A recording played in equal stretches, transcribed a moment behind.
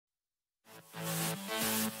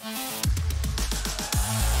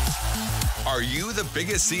Are you the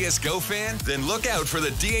biggest CSGO fan? Then look out for the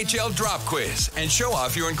DHL Drop Quiz and show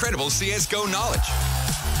off your incredible CSGO knowledge.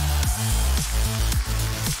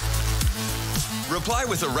 Reply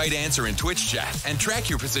with the right answer in Twitch chat and track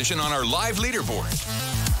your position on our live leaderboard.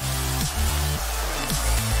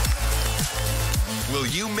 Will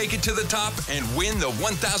you make it to the top and win the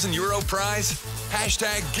 €1,000 prize?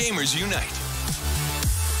 Hashtag Gamers Unite.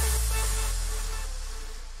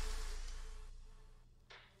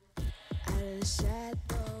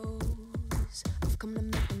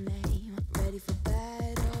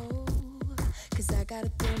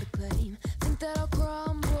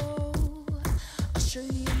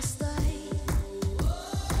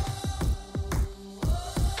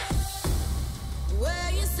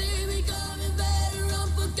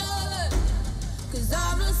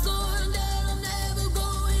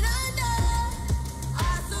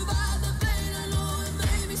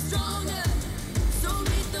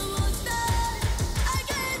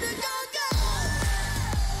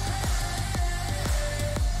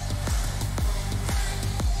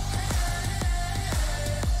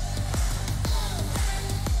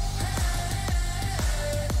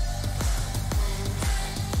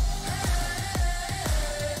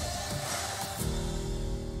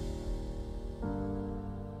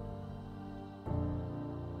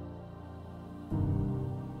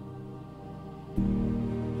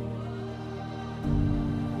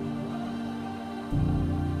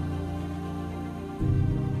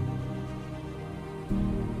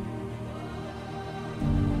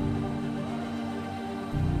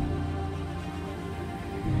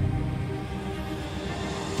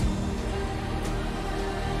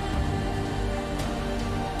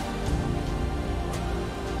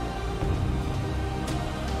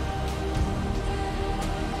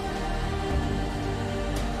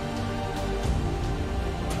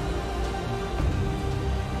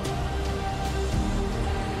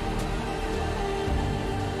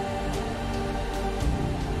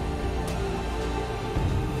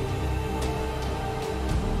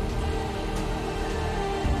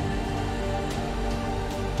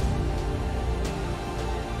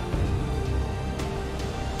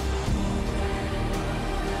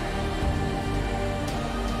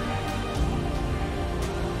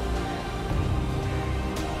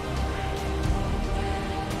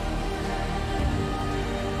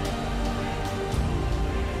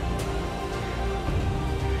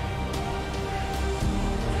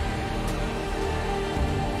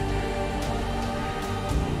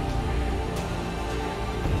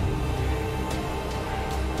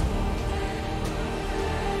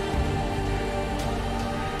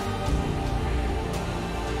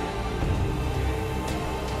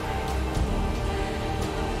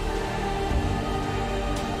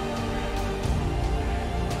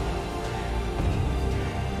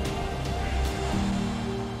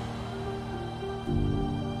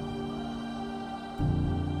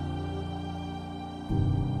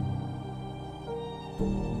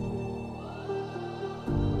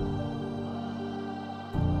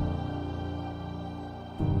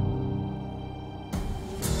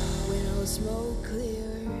 Smoke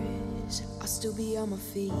clears, I'll still be on my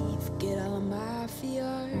feet. Forget all of my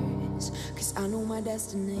fears, cause I know my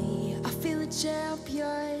destiny. I feel a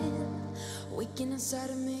champion waking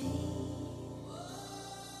inside of me.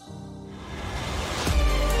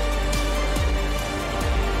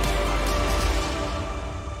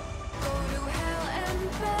 Go to hell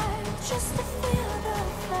and back just to feel the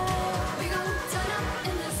fire. We gon' turn up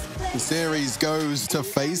in this place. The series goes to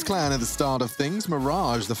Faze Clan at the start of things.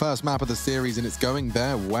 Mirage, the first map of the series, and it's going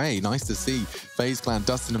their way. Nice to see Faze Clan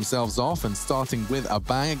dusting themselves off and starting with a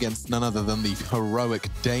bang against none other than the heroic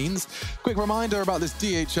Danes. Quick reminder about this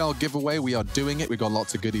DHL giveaway. We are doing it. We've got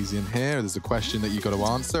lots of goodies in here. There's a question that you've got to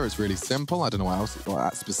answer. It's really simple. I don't know what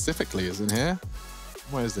that specifically is in here.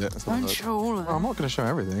 Where is it? Don't show all of it. I'm not going to show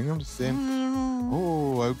everything. I'm just seeing.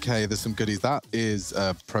 Oh, okay. There's some goodies. That is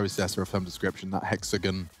a processor of some description. That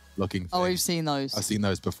hexagon looking thing. Oh, we've seen those. I've seen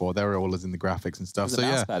those before. They're all as in the graphics and stuff. There's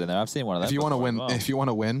a mouse pad in there. I've seen one of them. If you want to win, well. if you want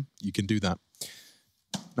to win, you can do that.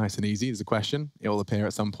 Nice and easy. There's a question. It will appear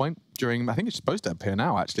at some point during, I think it's supposed to appear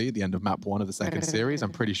now, actually, at the end of map 1 of the second series. I'm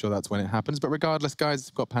pretty sure that's when it happens. But regardless, guys,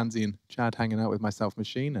 I've got Pansy and Chad hanging out with myself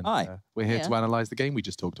machine. And we're here to analyze the game we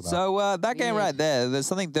just talked about. So that game right there, there's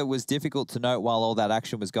something that was difficult to note while all that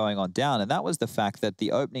action was going on down, and that was the fact that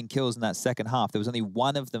the opening kills in that second half, there was only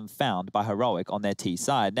one of them found by Heroic on their T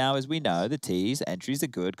side. Now, as we know, the T's entries are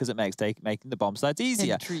good because it makes making the bomb sites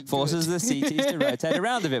easier. Forces the CTs to rotate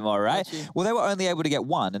around a bit more, right? Well, they were only able to get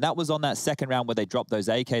one, and that was on that second round where they dropped those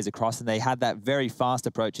AKs across across, and they had that very fast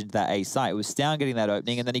approach into that A site. It was Stown getting that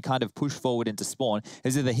opening, and then he kind of pushed forward into spawn. It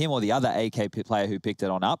was either him or the other AK player who picked it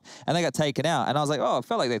on up, and they got taken out. And I was like, oh, it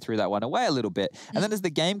felt like they threw that one away a little bit. And then as the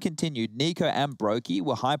game continued, Nico and Brokey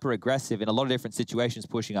were hyper-aggressive in a lot of different situations,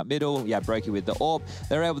 pushing up middle. Yeah, Brokey with the AWP.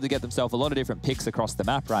 They were able to get themselves a lot of different picks across the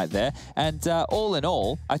map right there. And all in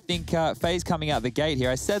all, I think FaZe coming out the gate here,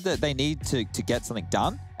 I said that they need to get something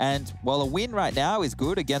done. And while a win right now is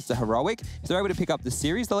good against a Heroic, if they're able to pick up the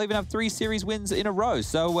series, they'll even have 3 series wins in a row.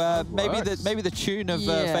 So maybe the tune of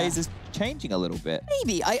FaZe is changing a little bit.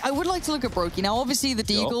 Maybe. I would like to look at Brokey. Now, obviously, the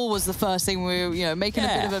Deagle was the first thing we were making a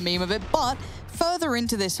bit of a meme of it, but further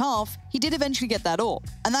into this half, he did eventually get that AWP.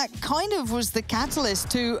 And that kind of was the catalyst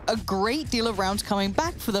to a great deal of rounds coming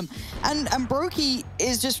back for them. And Brokey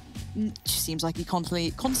is just seems like he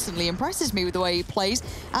constantly impresses me with the way he plays,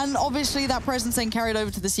 and obviously that presence then carried over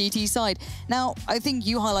to the CT side. Now, I think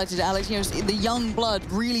you highlighted it, Alex, the young blood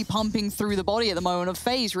really pumping through the body at the moment of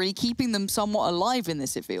FaZe, really keeping them somewhat alive in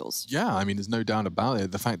this, it feels. Yeah, I mean, there's no doubt about it.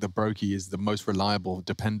 The fact that Brokey is the most reliable,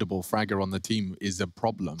 dependable fragger on the team is a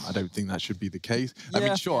problem. I don't think that should be the case. I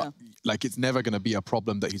mean, sure, like it's never going to be a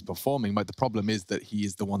problem that he's performing, but the problem is that he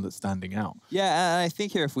is the one that's standing out. Yeah, and I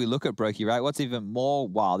think here, if we look at Brokey, right, what's even more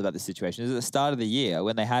wild about this situation is at the start of the year,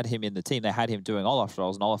 when they had him in the team, they had him doing Olaf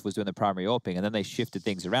roles, and Olaf was doing the primary AWPing, and then they shifted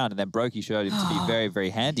things around, and then Brokey showed him to be very,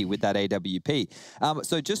 very handy with that AWP.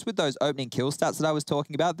 So just with those opening kill stats that I was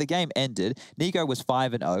talking about, the game ended. Nico was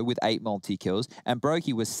 5-0 with 8 multi-kills, and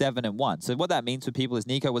Brokey was 7-1. So what that means for people is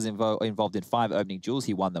Nico was involved in 5 opening duels.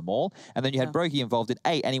 He won them all. And then you had Brokey involved in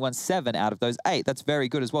 8, and he won 7 out of those 8. That's very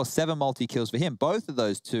good as well. 7 multi-kills for him. Both of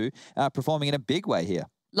those two performing in a big way here.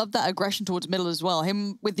 Love that aggression towards middle as well.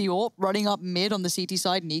 Him with the AWP running up mid on the CT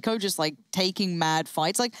side, Nico just like taking mad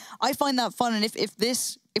fights. Like, I find that fun. And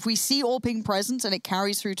if we see AWPing presence and it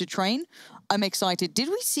carries through to train, I'm excited. Did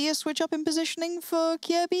we see a switch up in positioning for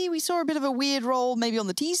Kirby? We saw a bit of a weird role maybe on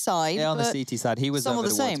the T side. Yeah, on the CT side. He was over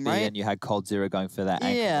towards B, and you had Cold Zero going for that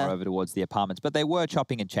angle more over towards the apartments. But they were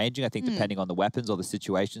chopping and changing, I think, depending on the weapons or the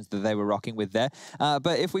situations that they were rocking with there.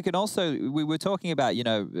 But if we could also, we were talking about,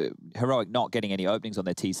 Heroic not getting any openings on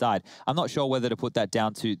their T side. I'm not sure whether to put that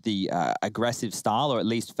down to the aggressive style, or at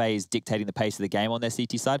least FaZe dictating the pace of the game on their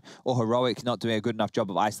CT side, or Heroic not doing a good enough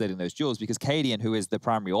job of isolating those duels, because Cadian, who is the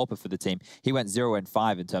primary AWPer for the team, he went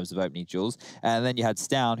 0-5 in terms of opening duels. And then you had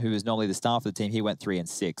Stown, who is normally the star for the team. He went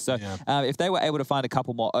 3-6. So if they were able to find a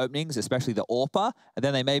couple more openings, especially the AWPer,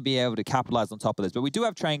 then they may be able to capitalize on top of this. But we do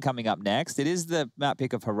have Train coming up next. It is the map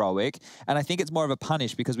pick of Heroic, and I think it's more of a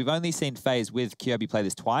punish because we've only seen FaZe with Kirby play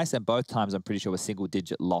this twice, and both times I'm pretty sure were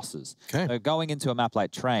single-digit losses. So going into a map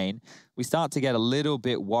like Train, we start to get a little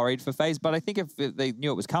bit worried for FaZe, but I think if they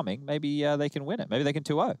knew it was coming, maybe they can win it. Maybe they can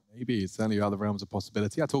 2-0. Maybe. It's certainly other realms of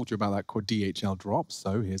possibility. I talked to you about that called DHL drop,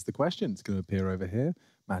 so here's the question. It's going to appear over here.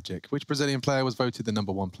 Magic. Which Brazilian player was voted the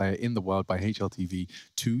 #1 player in the world by HLTV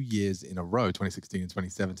 2 years in a row, 2016 and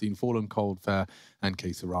 2017? Fallen, Cold, Fair, and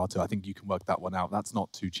K Serato. I think you can work that one out. That's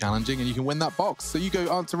not too challenging, and you can win that box. So you go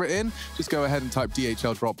answer it in. Just go ahead and type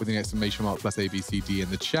DHL drop with an exclamation mark plus ABCD in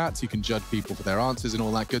the chat. You can judge people for their answers and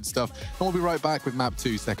all that good stuff. And we'll be right back with Map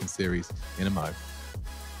 2 second series in a mo.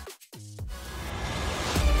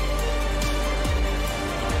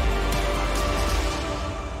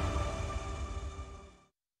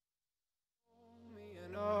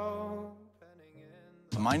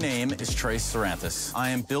 My name is Trace Saranthus. I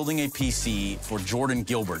am building a PC for Jordan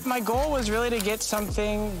Gilbert. My goal was really to get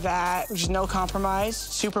something that was no compromise,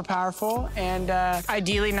 super powerful, and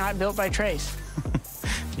ideally not built by Trace.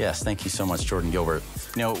 Yes, thank you so much, Jordan Gilbert.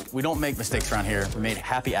 We don't make mistakes around here. We made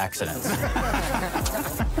happy accidents.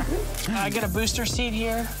 I get a booster seat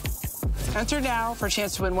here. Enter now for a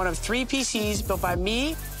chance to win one of 3 PCs built by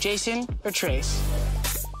me, Jason, or Trace.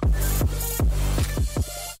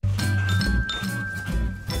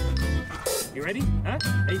 You ready? Huh?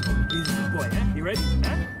 Hey, boy, huh? You ready?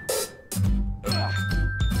 Huh?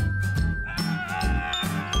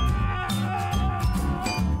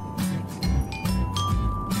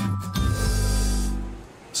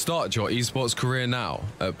 Start your esports career now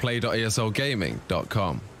at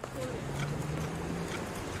play.eslgaming.com.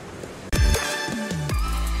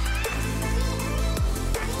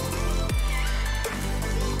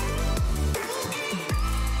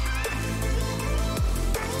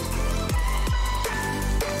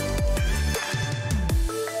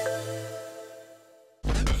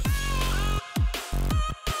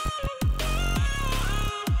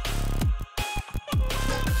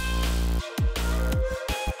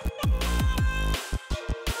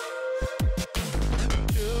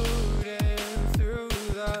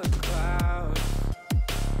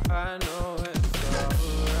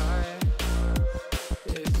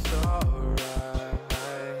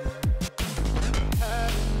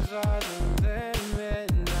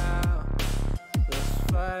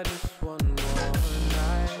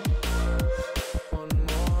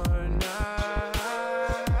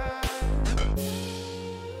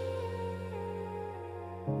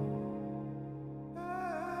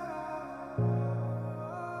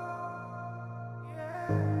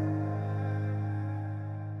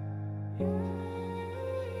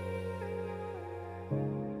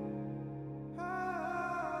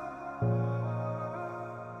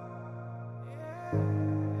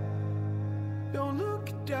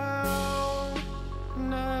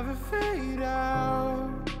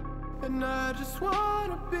 I just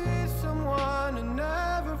wanna be someone and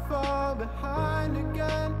never fall behind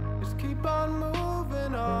again. Just keep on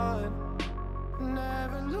moving on.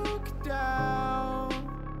 Never look down,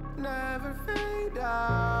 never fade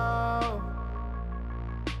out.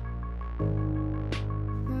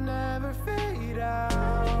 Never fade out.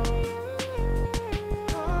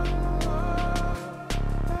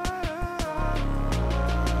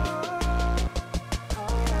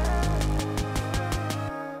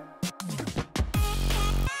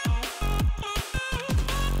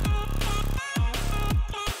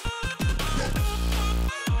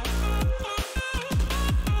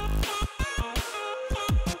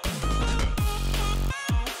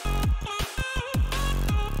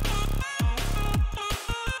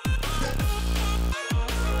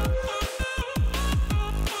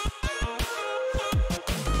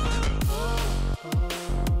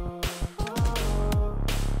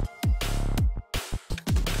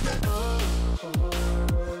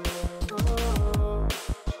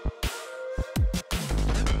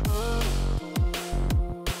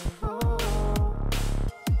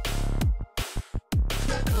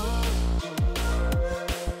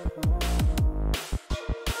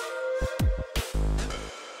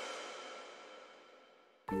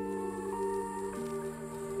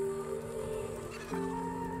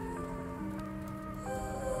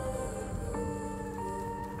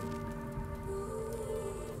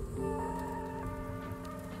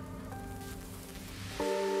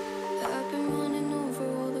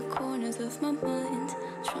 Of my mind,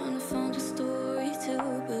 trying to find a story to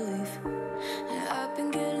believe. And I've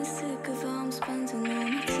been getting sick of how I'm spending all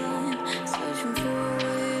my time searching for a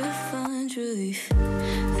way to find relief.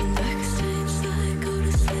 And backstage I go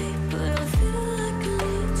to sleep, but I feel like I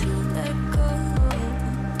need to let go.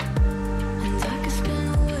 And I can spin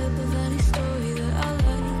a web of any story that I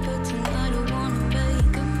like, but tonight I wanna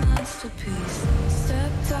make a masterpiece.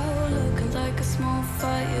 Stepped out looking like a small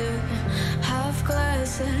fire, half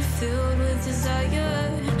glass and filled with desire.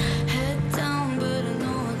 Head down, but I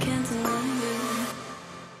know I can't deny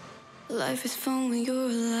it. Life is fun when you're a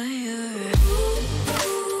liar.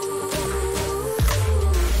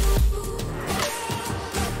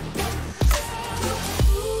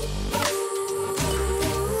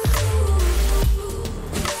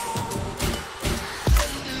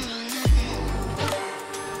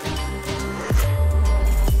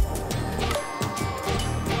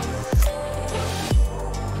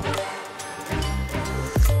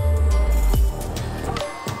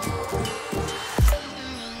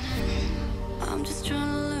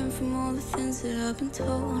 I've been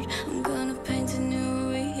told I'm gonna paint a new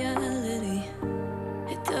reality.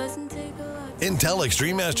 It doesn't take a lot. Intel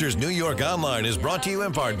Extreme Masters New York Online is brought to you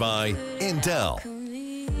in part by Intel,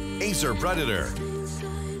 Acer Predator,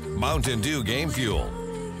 Mountain Dew Game Fuel,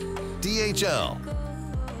 DHL,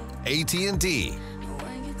 AT&T,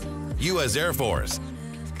 U.S. Air Force,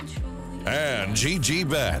 and GG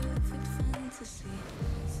Bet.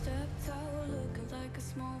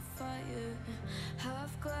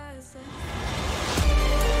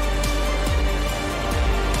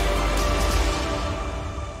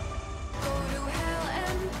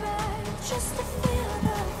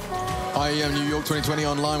 IEM New York 2020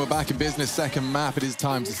 online. We're back in business. Second map. It is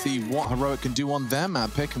time to see what Heroic can do on their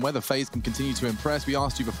map pick and whether Faze can continue to impress. We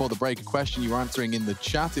asked you before the break a question. You were answering in the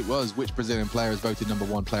chat. It was, which Brazilian player is voted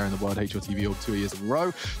 #1 player in the world HLTV Org 2 years in a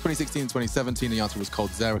row? 2016 and 2017. The answer was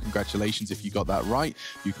Coldzera. Congratulations if you got that right.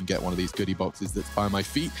 You can get one of these goodie boxes that's by my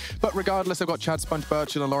feet. But regardless, I've got Chad Sponge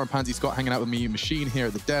Birchall and Lauren Pansy Scott hanging out with me, Machine, here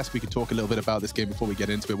at the desk. We can talk a little bit about this game before we get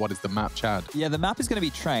into it. What is the map, Chad? Yeah, the map is going to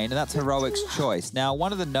be Train, and that's Heroic's choice. Now,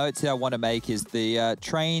 one of the notes here I want to make is the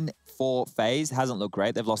Train for Faze hasn't looked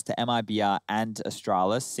great. They've lost to MIBR and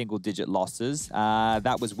Astralis, single-digit losses.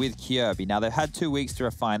 That was with Kirby. Now, they've had 2 weeks to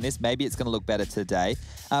refine this. Maybe it's going to look better today.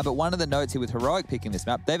 But one of the notes here with Heroic picking this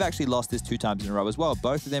map, they've actually lost this 2 times in a row as well.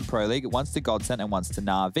 Both of them Pro League, once to Godsent and once to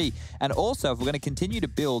Na'Vi. And also, if we're going to continue to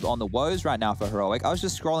build on the woes right now for Heroic, I was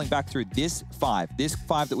just scrolling back through this five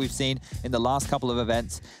that we've seen in the last couple of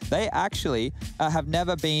events. They actually have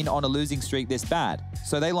never been on a losing streak this bad.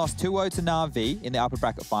 So they lost 2-0 to Na'Vi in the upper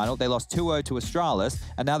bracket final. They lost 2-0 to Astralis,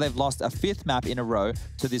 and now they've lost a 5th map in a row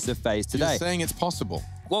to this Faze today. You're saying it's possible?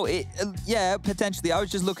 Well, yeah, potentially. I was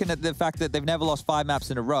just looking at the fact that they've never lost 5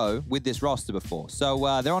 maps in a row with this roster before.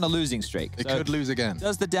 So they're on a losing streak. They could lose again.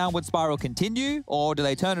 Does the downward spiral continue, or do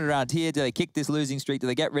they turn it around here? Do they kick this losing streak? Do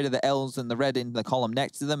they get rid of the L's and the red in the column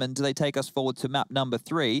next to them? And do they take us forward to map number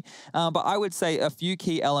 3? But I would say a few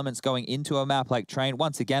key elements going into a map like Train.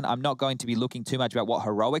 Once again, I'm not going to be looking too much about what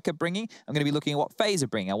Heroic are bringing. I'm going to be looking at what Faze are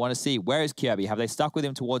bringing. I want to see, where is Kirby? Have they stuck with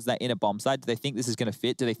him towards that inner bomb side? Do they think this is going to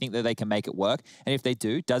fit? Do they think that they can make it work? And if they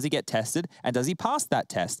do, does he get tested? And does he pass that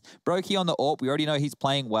test? Brokey on the AWP, we already know he's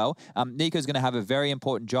playing well. Nico's going to have a very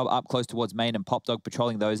important job up close towards main and Pop Dog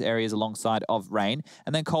patrolling those areas alongside of Rain.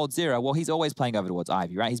 And then Cold Zero, well, he's always playing over towards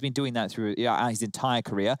Ivy, right? He's been doing that through his entire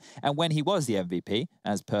career. And when he was the MVP,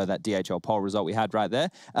 as per that DHL poll result we had right there.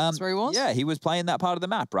 That's where he was? Yeah, he was playing that part of the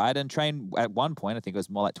map, right? And Train, at one point, I think it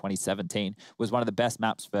was more like 2017, was one of the best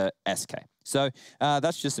maps for SK. So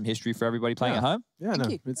that's just some history for everybody playing at home. Yeah,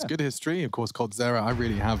 it's good history. Of course, Coldzera, I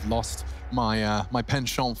really have lost my my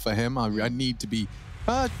penchant for him. I need to be,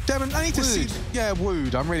 I need to see,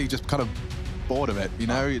 wooed. I'm really just kind of bored of it, you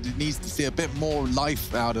know? It needs to see a bit more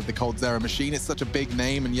life out of the Coldzera machine. It's such a big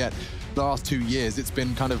name, and yet the last 2 years, it's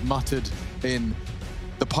been kind of muttered in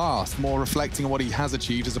the past, more reflecting on what he has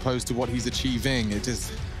achieved as opposed to what he's achieving. It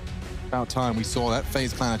is about time we saw that.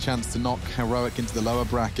 FaZe Clan a chance to knock Heroic into the lower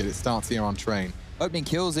bracket. It starts here on Train. Opening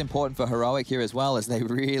kills important for Heroic here as well, as they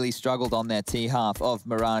really struggled on their T half of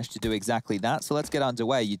Mirage to do exactly that. So let's get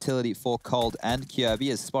underway. Utility for Cold and Kirby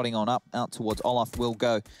is spotting on up, out towards Olaf will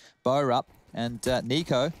go Bow up. And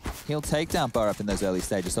Nico, he'll take down Bow up in those early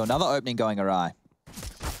stages. So another opening going awry.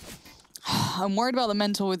 I'm worried about the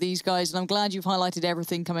mental with these guys, and I'm glad you've highlighted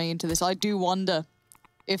everything coming into this. I do wonder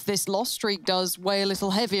if this loss streak does weigh a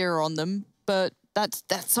little heavier on them, but that's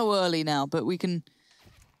so early now. But we can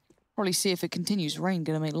probably see if it continues. Rain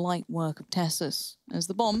going to make light work of Tessus, as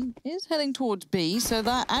the bomb is heading towards B, so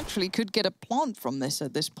that actually could get a plant from this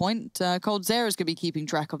at this point. Coldzera's going to be keeping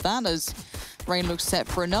track of that as Rain looks set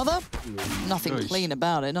for another. Nothing clean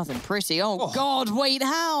about it, nothing pretty. Oh God, wait,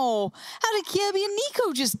 how? How did Kirby and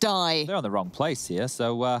Nico just die? They're on the wrong place here,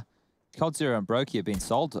 so Coldzera and Brokey have been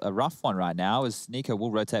sold a rough one right now, as Nico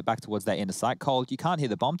will rotate back towards that inner site. Cold, you can't hear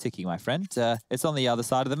the bomb ticking, my friend. It's on the other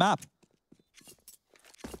side of the map.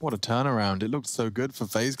 What a turnaround. It looked so good for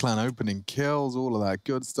FaZe Clan, opening kills, all of that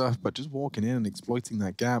good stuff, but just walking in and exploiting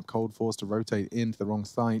that gap. Cold forced to rotate into the wrong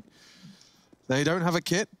site. They don't have a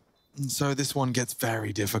kit, and so this one gets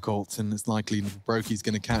very difficult, and it's likely Brokey's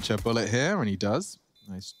going to catch a bullet here, and he does.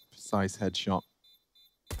 Nice, precise headshot.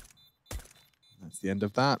 That's the end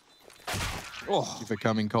of that. Keep it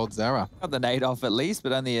coming, Coldzera. Got the nade off at least,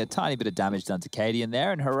 but only a tiny bit of damage done to Katie in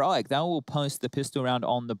there, and Heroic, they will post the pistol round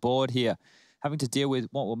on the board here, having to deal with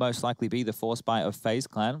what will most likely be the force buy of FaZe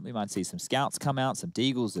Clan. We might see some scouts come out, some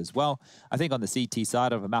deagles as well. I think on the CT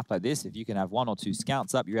side of a map like this, if you can have 1 or 2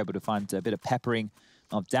 scouts up, you're able to find a bit of peppering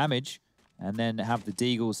of damage, and then have the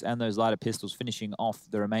deagles and those lighter pistols finishing off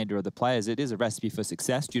the remainder of the players. It is a recipe for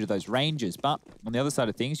success due to those ranges. But on the other side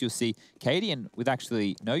of things, you'll see Cadian with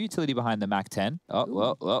actually no utility behind the MAC-10.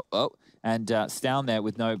 And Stown there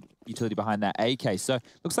with no utility behind that AK. So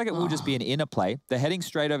looks like it will just be an inner play. They're heading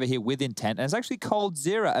straight over here with intent. And it's actually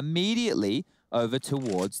Coldzera immediately over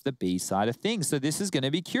towards the B side of things. So this is going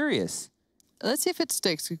to be curious. Let's see if it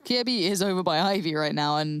sticks. Kirby is over by Ivy right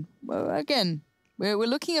now. And again, we're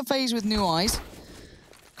looking at FaZe with new eyes.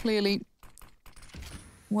 Clearly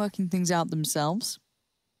working things out themselves.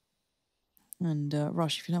 And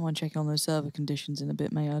Rush, if you don't mind checking on those server conditions in a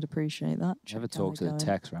bit, mate, I'd appreciate that. Never talk to the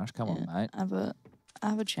text, Rush. Come on, mate.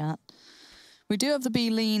 Have a chat. We do have the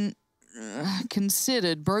B lean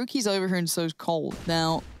considered. Brokey's over here and so's Cold.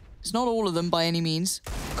 Now, it's not all of them by any means.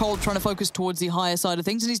 Cold trying to focus towards the higher side of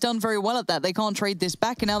things, and he's done very well at that. They can't trade this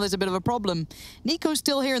back, and now there's a bit of a problem. Nico's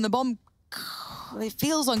still here in the bomb. It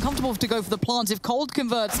feels uncomfortable to go for the plant. If Cold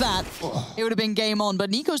converts that, it would have been game on. But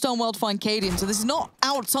Nico's done well to find Cadian, so this is not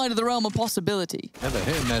outside of the realm of possibility. Yeah, they're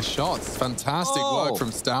hitting their shots. Fantastic work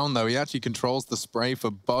from Stown, though. He actually controls the spray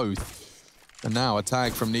for both. And now a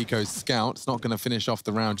tag from Nico's scout. It's not going to finish off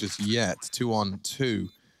the round just yet. 2-on-2.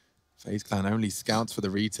 FaZe Clan only scouts for the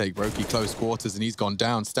retake. Brokey close quarters, and he's gone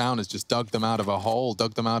down. Stown has just dug them out of a hole,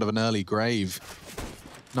 dug them out of an early grave.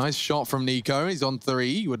 Nice shot from Nico. He's on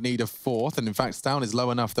 3. He would need a 4th. And in fact, Stown is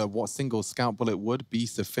low enough that what single scout bullet would be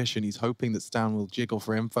sufficient. He's hoping that Stown will jiggle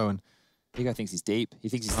for info. And Nico thinks he's deep. He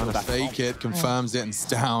thinks he's trying to fake it, confirms it, and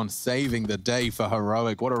Stown saving the day for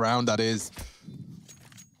Heroic. What a round that is.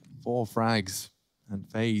 4 frags and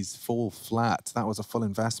FaZe fall flat. That was a full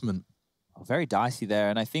investment. Very dicey there.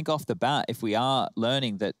 And I think off the bat, if we are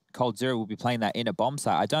learning that Coldzera will be playing that inner bomb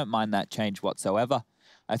site, I don't mind that change whatsoever.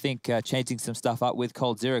 I think changing some stuff up with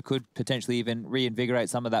Cold Zero could potentially even reinvigorate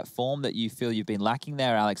some of that form that you feel you've been lacking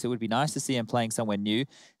there, Alex. It would be nice to see him playing somewhere new,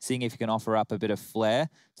 seeing if he can offer up a bit of flair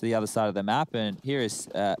to the other side of the map. And here is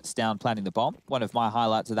Stown planting the bomb. One of my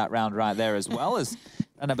highlights of that round right there as well. As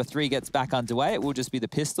number 3 gets back underway, it will just be the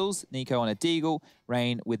pistols. Nico on a Deagle,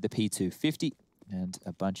 Rain with the P250, and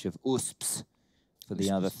a bunch of USPs for the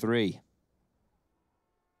other 3.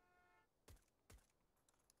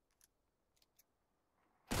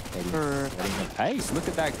 Setting the pace. Look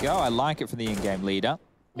at that go. I like it for the in-game leader.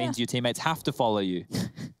 Means your teammates have to follow you.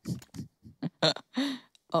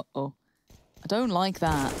 Uh-oh. I don't like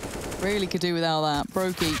that. Really could do without that.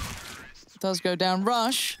 Brokey does go down.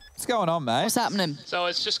 Rush. What's going on, mate? What's happening? So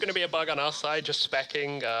it's just going to be a bug on our side, just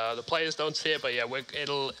specking. The players don't see it, but yeah,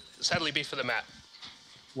 it'll sadly be for the map.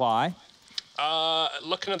 Why?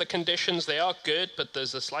 Looking at the conditions, they are good, but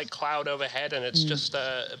there's a slight cloud overhead, and it's just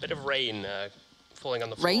a bit of rain falling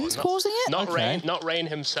on the floor. Rain's causing it? Not rain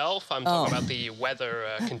himself. I'm talking about the weather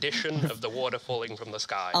condition of the water falling from the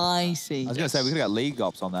sky. I see. I was going to say, we could have got league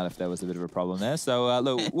ops on that if there was a bit of a problem there. So,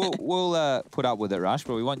 look, we'll put up with it, Rush,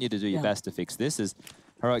 but we want you to do your best to fix this as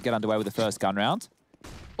Heroic get underway with the first gun round.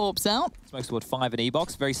 Orbs out. Smokes toward 5 and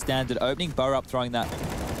E-box. Very standard opening. Bow up throwing that.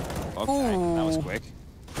 Okay, that was quick.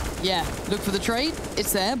 Yeah, look for the trade.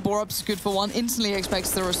 It's there. Borup's good for 1. Instantly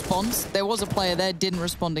expects the response. There was a player there, didn't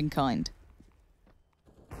respond in kind.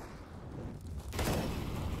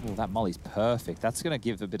 Oh, that molly's perfect. That's going to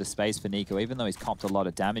give a bit of space for Nico, even though he's copped a lot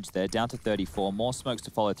of damage there. Down to 34. More smokes to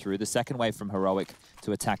follow through. The second wave from Heroic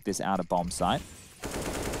to attack this outer bomb site.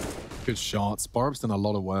 Good shots. Borup's done a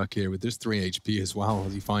lot of work here with this 3 HP as well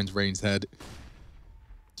as he finds Rain's head.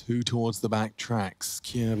 2 towards the back tracks.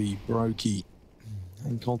 Kirby, Brokey,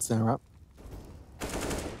 and Cold Sarah.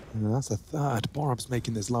 And that's a third. Borup's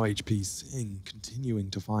making this low HP Sing, continuing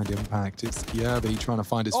to find impact. It's Kirby trying to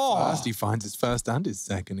find his first. He finds his first and his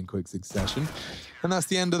second in quick succession. And that's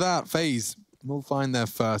the end of that. Faze will find their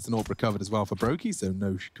first and AWP recovered as well for Brokey, so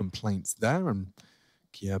no complaints there. And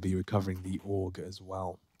Kirby recovering the AUG as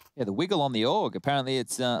well. Yeah, the wiggle on the AUG. Apparently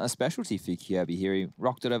it's a specialty for Kirby here. He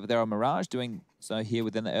rocked it over there on Mirage, doing so here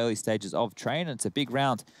within the early stages of train. And it's a big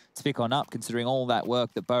round to pick on up, considering all that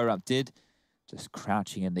work that Borup did. Just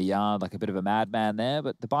crouching in the yard like a bit of a madman there.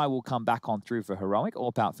 But the buy will come back on through for Heroic.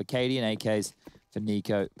 AWP out for Katie and AKs for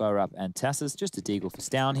Nico, Borup, and Tassus. Just a Deagle for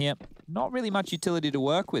Stown here. Not really much utility to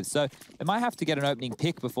work with. So they might have to get an opening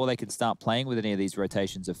pick before they can start playing with any of these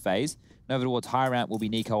rotations of Faze. And over towards high ramp will be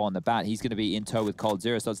Nico on the bat. He's going to be in tow with Cold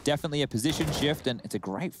Zero. So it's definitely a position shift, and it's a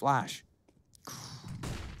great flash.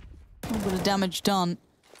 A little bit of damage done.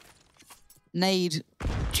 Nade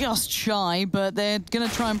just shy, but they're going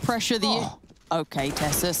to try and pressure the... Okay,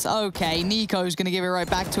 Tessus. Okay, Nico's going to give it right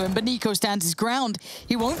back to him, but Nico stands his ground.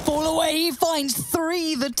 He won't fall away. He finds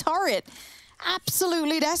 3. The turret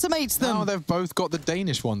absolutely decimates them. Now they've both got the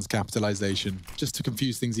Danish one's capitalization, just to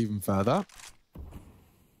confuse things even further.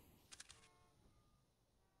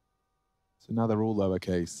 So now they're all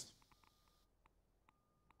lowercase.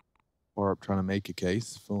 Borup trying to make a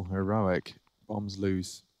case for Heroic. Bombs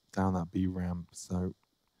loose down that B ramp, so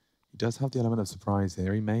he does have the element of surprise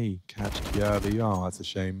here. He may catch Kirby. Oh, that's a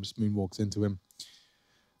shame. Just moonwalks into him.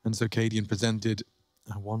 And so Cadian presented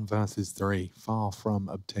a 1 versus 3. Far from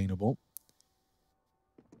obtainable.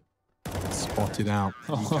 Spotted out.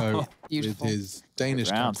 Nico with his Danish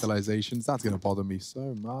capitalizations. That's going to bother me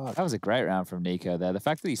so much. That was a great round from Nico there. The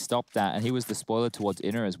fact that he stopped that, and he was the spoiler towards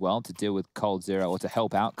Inner as well to deal with Cold Zero, or to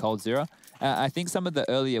help out Cold Zero. I think some of the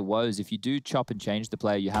earlier woes, if you do chop and change the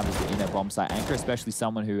player you have as the Inner bomb site anchor, especially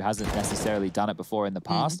someone who hasn't necessarily done it before in the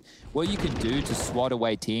past, what you can do to swat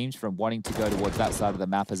away teams from wanting to go towards that side of the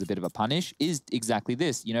map as a bit of a punish is exactly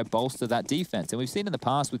this, you know, bolster that defense. And we've seen in the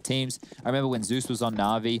past with teams, I remember when Zeus was on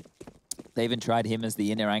Na'Vi, they even tried him as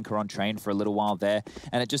the inner anchor on train for a little while there,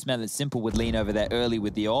 and it just meant that Simple would lean over there early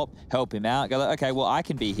with the AWP, help him out, go like, okay, well, I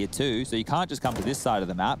can be here too, so you can't just come to this side of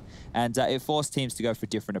the map, and it forced teams to go for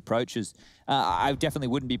different approaches. I definitely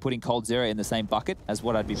wouldn't be putting Cold Zero in the same bucket as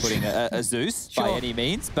what I'd be putting a Zeus by any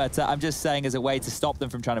means, but I'm just saying as a way to stop them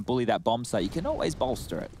from trying to bully that bomb site, you can always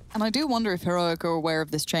bolster it. And I do wonder if Heroic are aware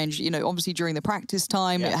of this change. You know, obviously during the practice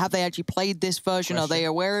time, have they actually played this version? Are they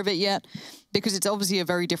aware of it yet? Because it's obviously a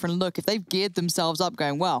very different look. If they've geared themselves up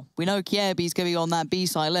going, well, we know Kierby's going to be on that B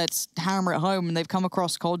side, let's hammer it home, and they've come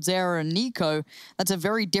across Cold Zero and Nico, that's a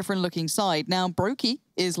very different looking side. Now, Brokey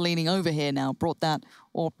is leaning over here now, brought that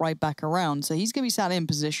AWP right back around. So he's going to be sat in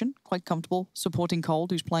position, quite comfortable, supporting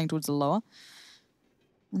Cold, who's playing towards the lower.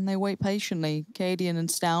 And they wait patiently. Cadian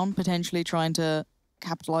and Stown potentially trying to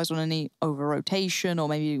capitalize on any over-rotation or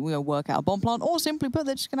maybe work out a bomb plant, or simply put,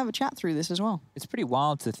 they're just going to have a chat through this as well. It's pretty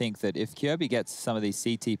wild to think that if Kirby gets some of these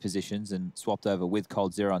CT positions and swapped over with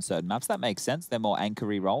Cold Zero on certain maps, that makes sense. They're more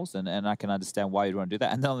anchory roles, and I can understand why you'd want to do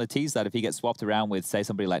that. And then on the T side, if he gets swapped around with, say,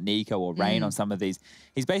 somebody like Nico or Rain on some of these,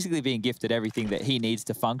 he's basically being gifted everything that he needs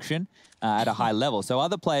to function at a high level. So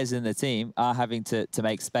other players in the team are having to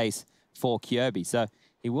make space for Kirby. So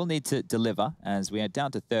he will need to deliver, as we are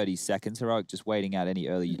down to 30 seconds. Heroic just waiting out any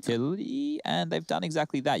early utility, and they've done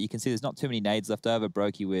exactly that. You can see there's not too many nades left over.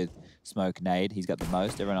 Brokey with Smoke nade. He's got the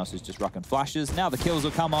most. Everyone else is just rocking flashes. Now the kills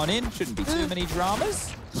will come on in. Shouldn't be too many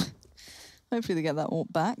dramas. Hopefully they get that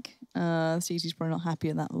ult back. CT's probably not happy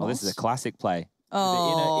at that loss. Oh, this is a classic play.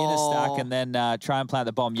 Oh. Inner stack and then try and plant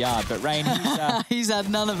the bomb yard. But Rain, he's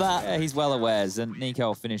had none of that. Yeah, he's well aware. And Nico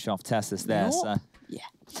will finish off Tessus there. So. Yeah.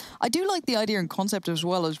 I do like the idea and concept as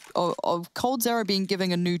well as of Cold Zero being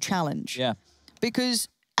given a new challenge. Yeah. Because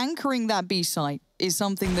anchoring that B site is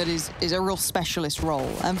something that is a real specialist role.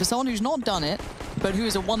 And for someone who's not done it, but who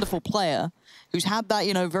is a wonderful player, who's had that,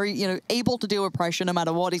 very, able to deal with pressure no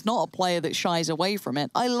matter what, he's not a player that shies away from it.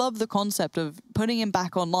 I love the concept of putting him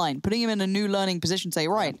back online, putting him in a new learning position, say,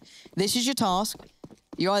 right, this is your task.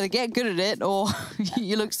 You either get good at it or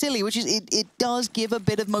you look silly, which is, it does give a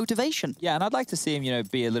bit of motivation. Yeah, and I'd like to see him,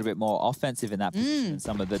 be a little bit more offensive in that position than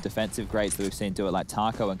some of the defensive greats that we've seen do it like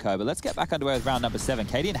Taco and Co. But let's get back underway with round number 7.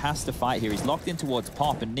 Cadian has to fight here. He's locked in towards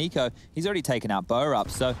Pop, and Nico, he's already taken out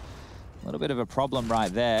Borup, so a little bit of a problem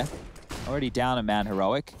right there. Already down a man,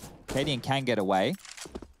 Heroic. Cadian can get away.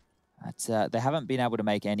 But they haven't been able to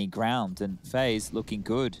make any ground, and Faze looking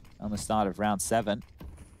good on the start of round 7.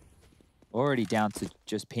 Already down to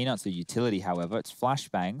just Peanuts of utility, however. It's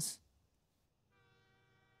flashbangs.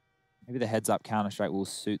 Maybe the heads-up Counter-Strike will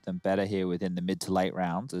suit them better here within the mid to late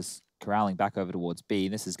rounds as corralling back over towards B.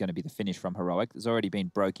 This is going to be the finish from Heroic. There's already been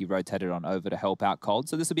Brokey rotated on over to help out Cold.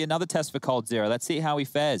 So this will be another test for Cold Zero. Let's see how he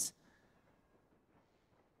fares.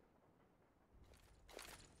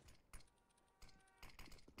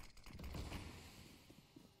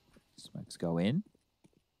 Smokes go in.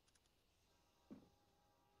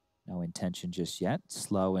 No intention just yet.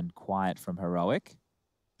 Slow and quiet from Heroic.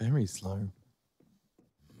 Very slow.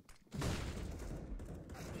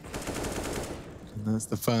 And that's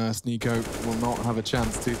the first. Nico will not have a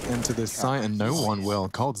chance to enter this site, and no one will.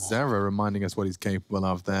 Cold Zero reminding us what he's capable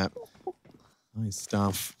of there. Nice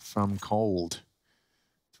stuff from Cold.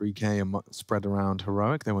 3K spread around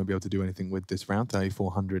Heroic. They won't be able to do anything with this round.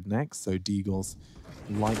 3,400 next, so Deagle's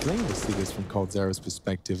likely. We'll see this from Cold Zero's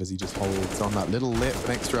perspective as he just holds on that little lip, an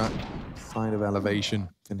extra side of elevation,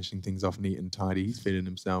 finishing things off neat and tidy. He's feeling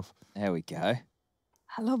himself. There we go.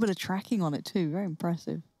 A little bit of tracking on it too, very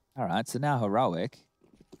impressive. All right, so now Heroic,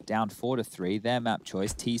 down 4-3. Their map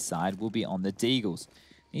choice, T side, will be on the Deagles.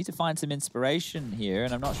 Need to find some inspiration here,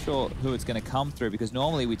 and I'm not sure who it's going to come through, because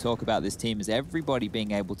normally we talk about this team as everybody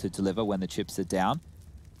being able to deliver when the chips are down.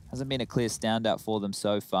 Hasn't been a clear standout for them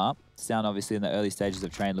so far. Sound obviously in the early stages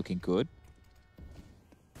of train looking good.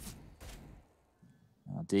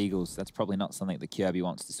 Deagles, that's probably not something that Kirby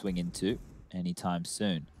wants to swing into anytime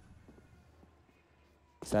soon.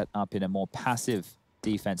 Set up in a more passive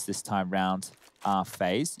defense this time round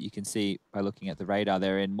Faze. You can see by looking at the radar,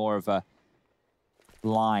 they're in more of a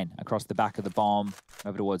line across the back of the bomb,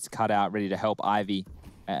 over towards cutout, ready to help Ivy.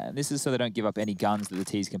 And this is so they don't give up any guns that the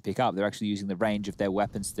Ts can pick up. They're actually using the range of their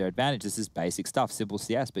weapons to their advantage. This is basic stuff, simple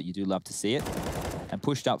CS, but you do love to see it. And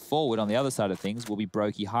pushed up forward on the other side of things will be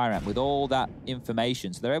Brokey high ramp with all that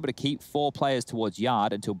information. So they're able to keep 4 players towards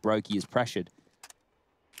yard until Brokey is pressured.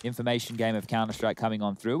 Information game of Counter-Strike coming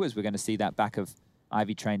on through as we're going to see that back of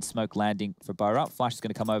Ivy Train smoke landing for Borup. Flash is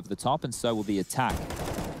going to come over the top, and so will the attack.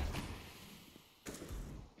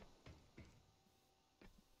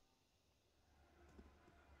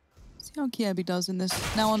 See how Kirby does in this.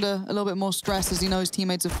 Now under a little bit more stress as he knows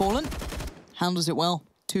teammates have fallen. Handles it well.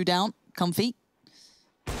 2 down, comfy.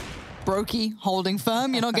 Brokey holding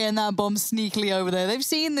firm. You're not getting that bomb sneakily over there. They've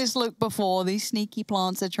seen this look before, these sneaky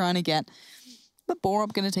plants they're trying to get. But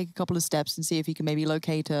Borup going to take a couple of steps and see if he can maybe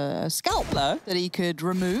locate a scalp that he could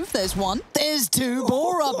remove. There's 1. There's 2.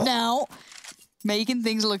 Borup now. Making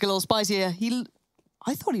things look a little spicier.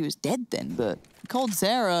 I thought he was dead then, but Cold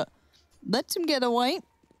Zero lets him get away.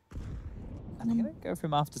 Are they going to go for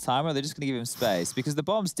him after time, or are they just going to give him space? Because the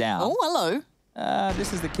bomb's down. Oh, hello.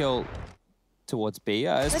 This is the kill towards B.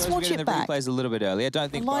 Let's watch it the back. replays a little bit early. I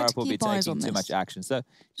don't think Borup will be taking too much action. So,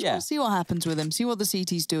 yeah. See what happens with him. See what the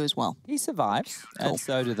CTs do as well. He survives, and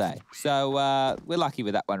so do they. So we're lucky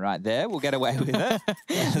with that one right there. We'll get away with it.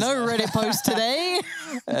 No Reddit post today.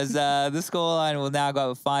 As the scoreline will now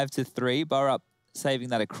go 5-3. Borup saving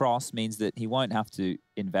that across means that he won't have to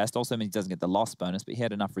invest. Also means he doesn't get the loss bonus, but he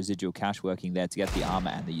had enough residual cash working there to get the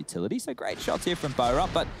armor and the utility. So great shots here from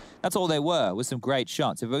Borup, but that's all they were, was some great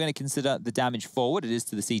shots. If we're going to consider the damage forward, it is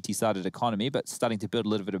to the CT-sided economy, but starting to build a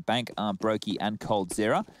little bit of bank, Brokey and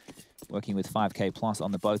coldzera. Working with 5k plus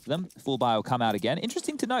on the both of them. Full buy will come out again.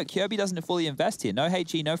 Interesting to note, Kirby doesn't fully invest here. No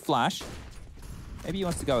HE, no flash. Maybe he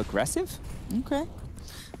wants to go aggressive? Okay.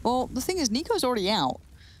 Well, the thing is, Nico's already out.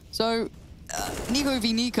 So, Nico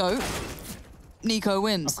v Nico, Nico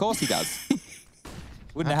wins. Of course he does.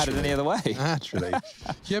 Wouldn't have had it any other way. Naturally.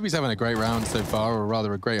 Kirby's having a great round so far, or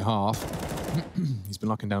rather a great half. He's been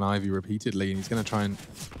locking down Ivy repeatedly, and he's going to try and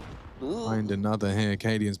find another here.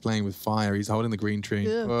 Cadian's playing with fire. He's holding the green tree.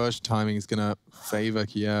 Yeah. Push. Timing is going to favor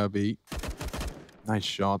Kirby. Nice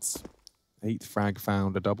shots. 8th frag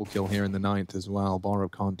found. A double kill here in the 9th as well.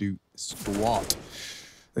 Borup can't do squat.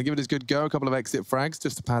 They give it a good go. A couple of exit frags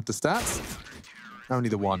just to pad the stats. Only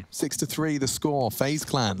the one. 6-3 the score. FaZe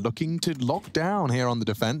Clan looking to lock down here on the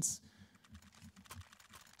defense.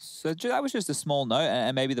 So that was just a small note,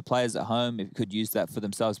 and maybe the players at home could use that for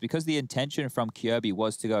themselves, because the intention from Kirby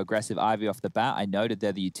was to go aggressive Ivy off the bat. I noted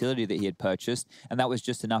there the utility that he had purchased, and that was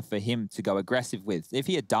just enough for him to go aggressive with. If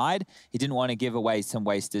he had died, he didn't want to give away some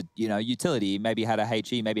wasted, utility. Maybe he had a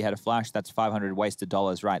HE, maybe he had a flash. That's 500 wasted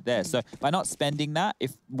dollars right there. So by not spending that,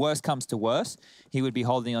 if worse comes to worse, he would be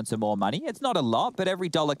holding on to more money. It's not a lot, but every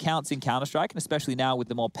dollar counts in Counter-Strike, and especially now with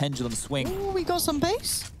the more pendulum swing. Ooh, we got some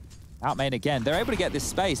pace. Outmain again. They're able to get this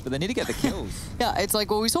space, but they need to get the kills. Yeah, it's like,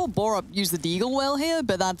 well, we saw Borup use the Deagle well here,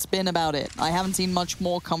 but that's been about it. I haven't seen much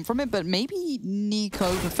more come from it, but maybe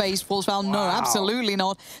Nico for FaZe falls foul. Wow. No, absolutely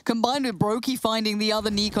not. Combined with Brokey finding the other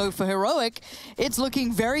Nico for Heroic, it's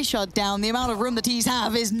looking very shut down. The amount of room the T's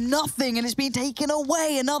have is nothing, and it's been taken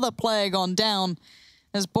away. Another player gone down.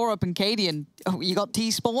 As Borup and Cadian, you got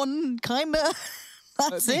T-spawn, kinda.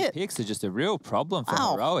 That's it. Picks are just a real problem for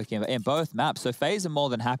Heroic in both maps. So FaZe are more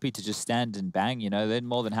than happy to just stand and bang, they're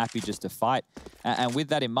more than happy just to fight. And with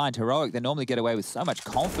that in mind, Heroic, they normally get away with so much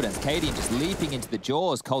confidence. Cadian just leaping into the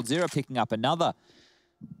jaws, coldzera picking up another.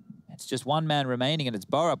 It's just one man remaining, and it's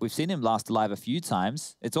Borup. We've seen him last alive a few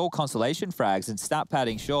times. It's all consolation frags and stat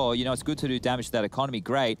padding, sure. It's good to do damage to that economy,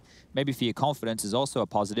 great. Maybe for your confidence is also a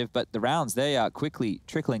positive, but the rounds, they are quickly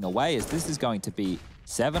trickling away, as this is going to be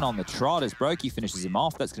 7 on the trot as Brokey finishes him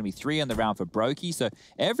off. That's going to be 3 on the round for Brokey. So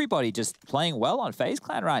everybody just playing well on FaZe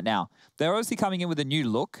Clan right now. They're obviously coming in with a new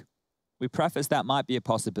look. We preface that might be a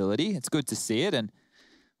possibility. It's good to see it. And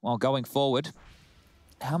while going forward,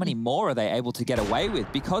 how many more are they able to get away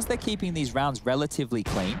with? Because they're keeping these rounds relatively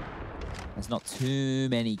clean, there's not too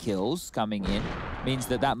many kills coming in, means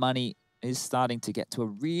that that money is starting to get to a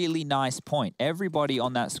really nice point. Everybody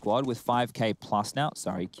on that squad with 5k plus now.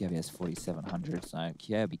 Sorry, Kirby has 4,700, so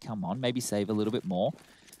Kirby, come on, maybe save a little bit more.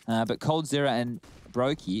 But coldzera and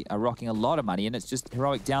Brokey are rocking a lot of money, and it's just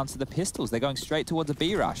Heroic down to the pistols. They're going straight towards a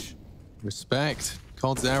B rush. Respect.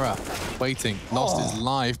 coldzera waiting, lost his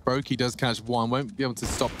life. Brokey does catch one, won't be able to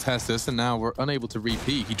stop Tessus, and now we're unable to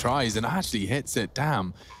repeat. He tries and actually hits it.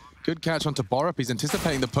 Damn. Good catch onto Borup. He's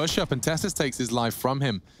anticipating the push-up, and Tessus takes his life from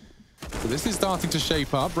him. So this is starting to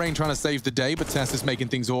shape up. Rain trying to save the day, but Tessus making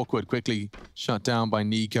things awkward. Quickly shut down by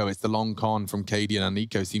Nico. It's the long con from Cadian, and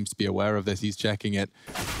Nico seems to be aware of this. He's checking it,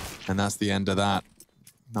 and that's the end of that.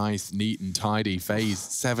 Nice, neat, and tidy. FaZe,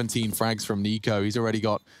 17 frags from Nico. He's already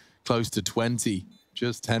got close to 20.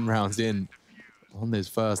 Just 10 rounds in on this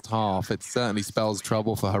first half. It certainly spells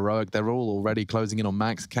trouble for Heroic. They're all already closing in on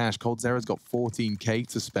max cash. coldzera's got 14k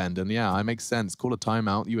to spend, and yeah, it makes sense. Call a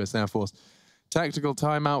timeout. US Air Force tactical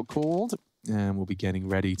timeout called, and we'll be getting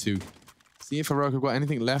ready to see if Heroic have got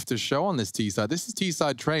anything left to show on this T-side. This is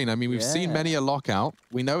T-side train. I mean, we've seen many a lockout.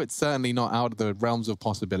 We know it's certainly not out of the realms of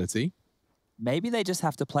possibility. Maybe they just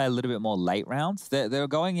have to play a little bit more late rounds. They're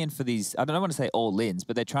going in for these, I don't want to say all-ins,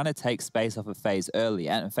 but they're trying to take space off of FaZe early.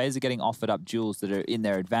 And FaZe are getting offered up duels that are in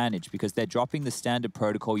their advantage because they're dropping the standard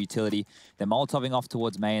protocol utility. They're Molotoving off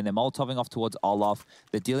towards main. They're Molotoving off towards Olaf.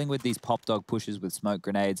 They're dealing with these pop dog pushes with smoke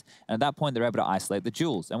grenades. And at that point, they're able to isolate the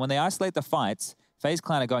duels. And when they isolate the fights, FaZe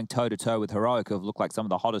Clan are going toe-to-toe with Heroic, who have looked like some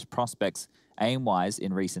of the hottest prospects aim-wise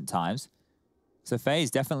in recent times. So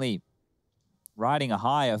FaZe definitely riding a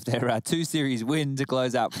high of their 2 series win to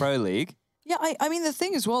close out Pro League. Yeah, I mean, the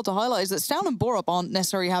thing as well to highlight is that Stown and Borup aren't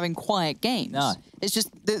necessarily having quiet games. No. It's just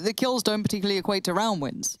the kills don't particularly equate to round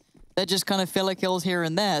wins. They're just kind of filler kills here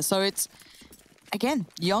and there. So it's, again,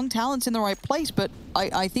 young talents in the right place, but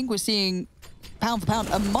I think we're seeing, pound for pound,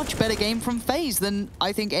 a much better game from FaZe than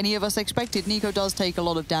I think any of us expected. Nico does take a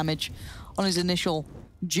lot of damage on his initial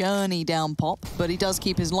journey down pop, but he does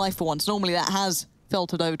keep his life for once. Normally that has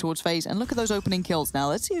filtered over towards Faze. And look at those opening kills now.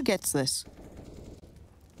 Let's see who gets this.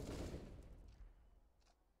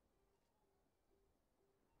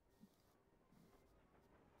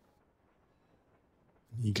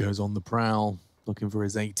 He goes on the prowl, looking for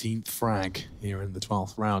his 18th frag here in the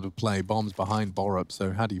 12th round of play. Bombs behind Borup,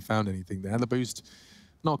 so had he found anything there? The boost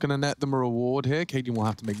not going to net them a reward here. Cadian will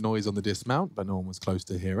have to make noise on the dismount, but no one was close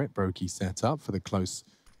to hear it. Brokey set up for the close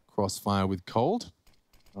crossfire with Cold.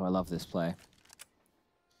 Oh, I love this play.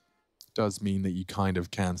 Does mean that you kind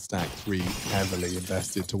of can stack 3 heavily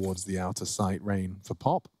invested towards the outer sight. Rain for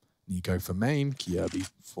Pop, Nico for main, Kyobi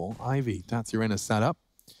for Ivy. That's your inner setup.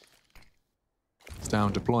 It's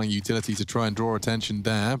down deploying utility to try and draw attention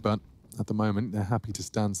there, but at the moment, they're happy to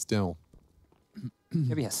stand still.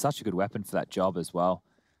 Kyobi has such a good weapon for that job as well.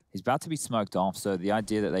 He's about to be smoked off, so the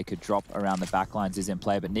idea that they could drop around the backlines is in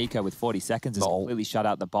play, but Nico with 40 seconds has completely shut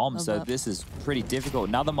out the bomb, so this is pretty difficult.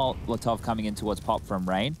 Another Molotov coming in towards Pop from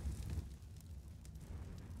Rain.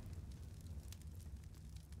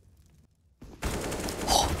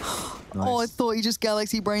 Nice. Oh, I thought he just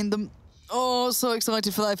galaxy brained them. Oh, so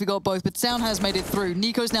excited for that if he got both, but Sound has made it through.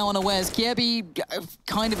 Nico's now unawares. Kyobi,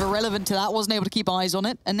 kind of irrelevant to that, wasn't able to keep eyes on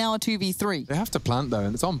it, and now a 2v3. They have to plant, though,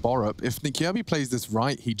 and it's on Borup. If Kyobi plays this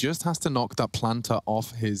right, he just has to knock that planter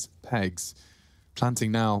off his pegs.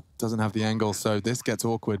 Planting now doesn't have the angle, so this gets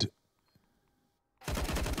awkward.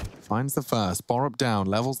 Finds the first. Borup down,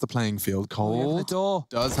 levels the playing field. Cold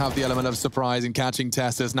does have the element of surprise in catching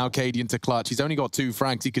Tessus. Now Cadian to clutch. He's only got 2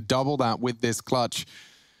 frags. He could double that with this clutch.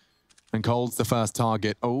 And Cold's the first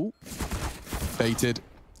target. Oh, baited,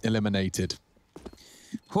 eliminated.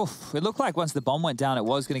 Oof, it looked like once the bomb went down, it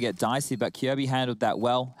was going to get dicey, but Kyobi handled that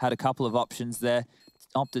well. Had a couple of options there.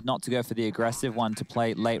 Opted not to go for the aggressive one to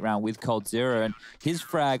play late round with Cold Zero, and his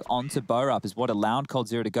frag onto Borup is what allowed Cold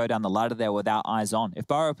Zero to go down the ladder there without eyes on. If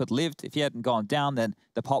Borup had lived, if he hadn't gone down, then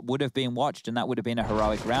the Pop would have been watched, and that would have been a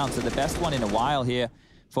heroic round. So the best one in a while here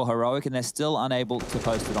for Heroic, and they're still unable to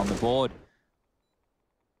post it on the board.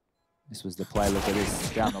 This was the play. Look at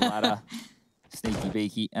this, down the ladder. Sneaky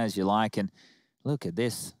beaky, as you like. And look at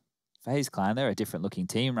this. FaZe Clan, they're a different looking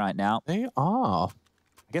team right now. They are.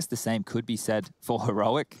 I guess the same could be said for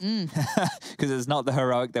Heroic, because it's not the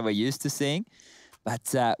Heroic that we're used to seeing.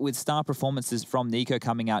 But with star performances from Nico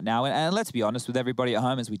coming out now, and let's be honest with everybody at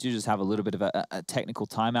home, as we do just have a little bit of a technical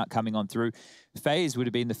timeout coming on through, FaZe would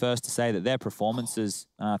have been the first to say that their performances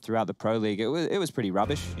throughout the Pro League, it was pretty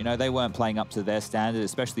rubbish. You know, they weren't playing up to their standard,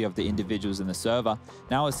 especially of the individuals in the server.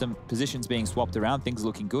 Now with some positions being swapped around, things are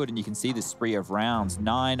looking good, and you can see the spree of rounds.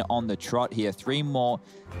 9 on the trot here, 3 more,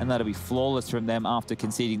 and that'll be flawless from them after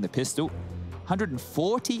conceding the pistol.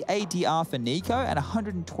 140 ADR for Nico and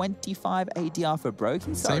 125 ADR for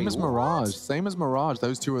Brokey. Same as Mirage. Same as Mirage.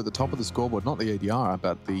 Those two are at the top of the scoreboard. Not the ADR,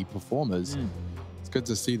 but the performers. It's good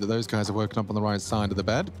to see that those guys are working up on the right side of the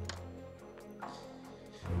bed.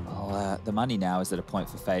 Well, the money now is at a point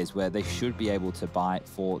for FaZe where they should be able to buy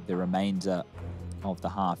for the remainder of the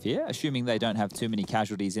half here, assuming they don't have too many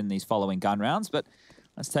casualties in these following gun rounds. But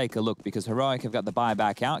let's take a look, because Heroic have got the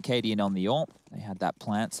buyback out. Cadian on the AWP. They had that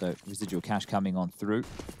plant, so residual cash coming on through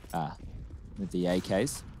with the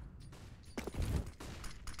AKs.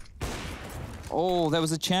 Oh, there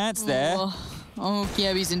was a chance there. Oh,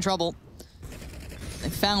 Kyobi's in trouble. They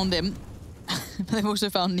found him. But they've also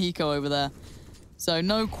found Nico over there. So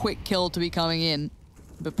no quick kill to be coming in,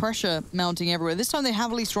 but pressure mounting everywhere. This time they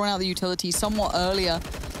heavily thrown out the utility somewhat earlier.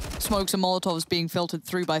 Smokes and Molotovs being filtered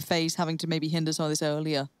through by FaZe, having to maybe hinder some of this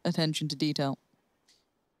earlier attention to detail.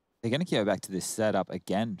 They're going to go back to this setup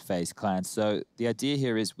again, FaZe Clan. So the idea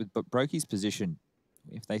here is with Brokey's position,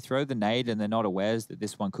 if they throw the nade and they're not aware that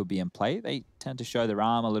this one could be in play, they tend to show their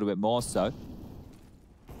arm a little bit more so.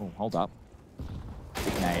 Oh, hold up.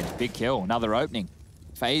 Big nade, big kill, another opening.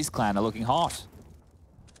 FaZe Clan are looking hot.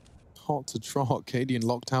 Hot to trot. Cadian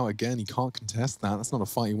locked out again. He can't contest that. That's not a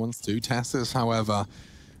fight he wants to. Tessus, however,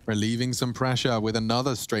 relieving some pressure with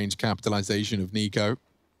another strange capitalization of Nico.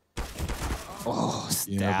 Oh,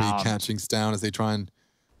 Be catching Stown as they try and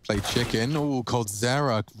play chicken. Oh,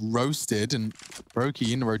 Coldzera roasted, and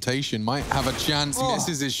Brokey in rotation might have a chance.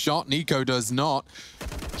 Misses his shot. Nico does not.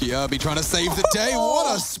 Kyobi trying to save the day.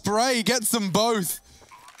 What a spray. Gets them both.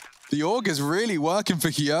 The AUG is really working for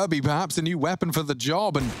Kyobi. Perhaps a new weapon for the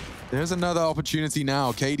job. And there's another opportunity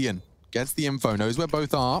now. Cadian gets the info, knows where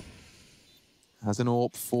both are. Has an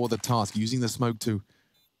AWP for the task, using the smoke to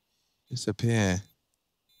disappear.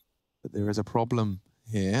 But there is a problem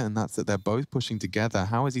here, and that's that they're both pushing together.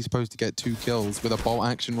 How is he supposed to get 2 kills with a bolt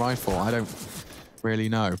action rifle? I don't really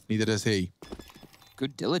know. Neither does he.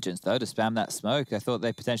 Good diligence, though, to spam that smoke. I thought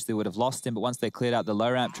they potentially would have lost him, but once they cleared out the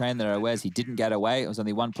low ramp train, they're aware he didn't get away. It was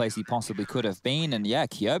only one place he possibly could have been. And yeah,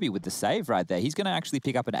 Kyobi with the save right there. He's going to actually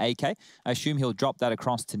pick up an AK. I assume he'll drop that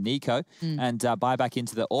across to Nico and buy back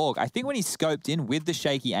into the AUG. I think when he scoped in with the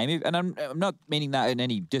shaky aim, and I'm not meaning that in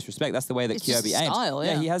any disrespect, that's the way that Kyobi aims. Style,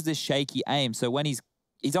 yeah, he has this shaky aim. So when he's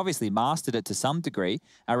obviously mastered it to some degree.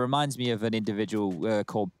 It reminds me of an individual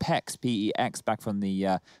called Pex, P-E-X, back from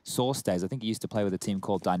the Source days. I think he used to play with a team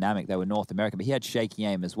called Dynamic. They were North American, but he had shaky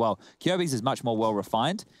aim as well. Kyobi's is much more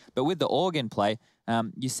well-refined, but with the AUG in play,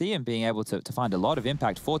 you see him being able to find a lot of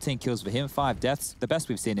impact. 14 kills for him, 5 deaths, the best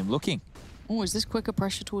we've seen him looking. Oh, is this quicker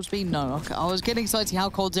pressure towards B? No. Okay. I was getting excited to see how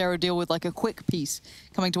coldzera deal with like a quick piece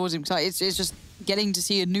coming towards him. So it's just getting to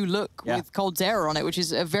see a new look with coldzera on it, which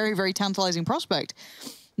is a very, very tantalizing prospect.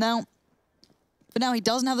 Now, but now he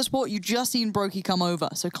doesn't have the support. You just seen Brokey come over.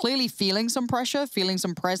 So clearly feeling some pressure, feeling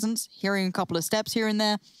some presence, hearing a couple of steps here and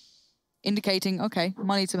there, indicating, okay,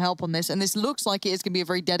 might need some help on this. And this looks like it is going to be a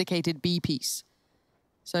very dedicated B piece.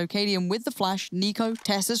 So KDM with the flash, Nico,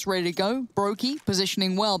 Tessus ready to go, Brokey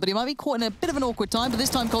positioning well, but he might be caught in a bit of an awkward time, but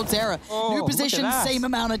this time coldzera. New position, same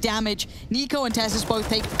amount of damage. Nico and Tessus both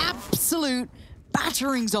take absolute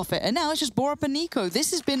batterings off it, and now it's just Borup and Nico.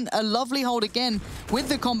 This has been a lovely hold again with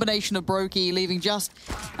the combination of Brokey leaving just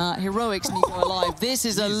Heroics Nico alive. This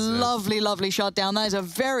is a lovely, lovely shutdown. That is a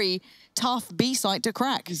very tough B site to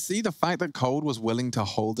crack. You see the fact that Cold was willing to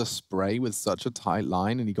hold a spray with such a tight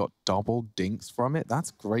line and he got double dinks from it?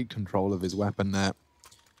 That's great control of his weapon there.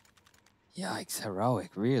 Yikes, Heroic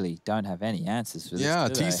really don't have any answers for this. Yeah,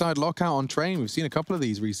 T-side lockout on train. We've seen a couple of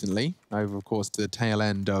these recently over, of course, the tail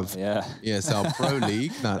end of ESL Pro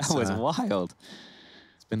League. That was wild.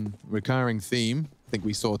 It's been a recurring theme. I think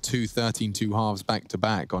we saw 2 13-2 halves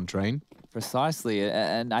back-to-back on train. Precisely,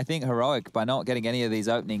 and I think Heroic, by not getting any of these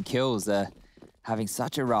opening kills, they're having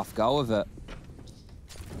such a rough go of it.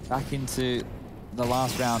 Back into the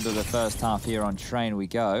last round of the first half here on train we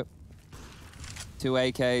go. 2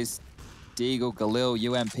 AKs, Deagle, Galil,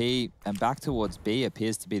 UMP, and back towards B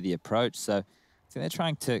appears to be the approach. So I think they're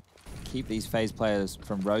trying to keep these Faze players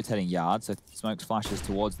from rotating yards, so Smokes flashes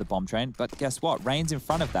towards the bomb train. But guess what? Rain's in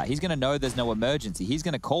front of that. He's going to know there's no emergency. He's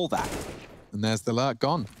going to call that. And there's the lurk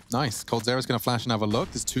gone. Nice. coldzera's going to flash and have a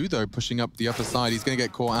look. There's 2, though, pushing up the upper side. He's going to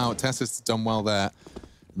get caught out. Tessus has done well there.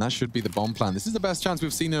 And that should be the bomb plan. This is the best chance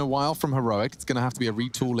we've seen in a while from Heroic. It's going to have to be a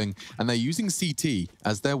retooling. And they're using CT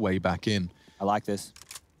as their way back in. I like this.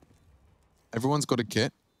 Everyone's got a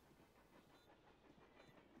kit.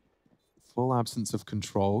 Full absence of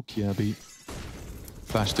control. Kyobi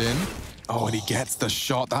flashed in. Oh, and he gets the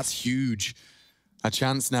shot. That's huge. A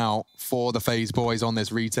chance now for the Faze boys on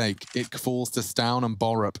this retake. It falls to Stown and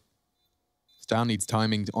Borup. Stown needs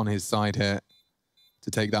timing on his side here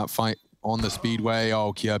to take that fight on the speedway.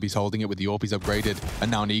 Oh, Kyobi's holding it with the AWP. He's upgraded.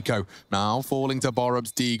 And now Nico. Now falling to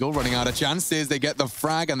Borup's Deagle, running out of chances. They get the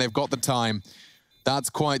frag and they've got the time.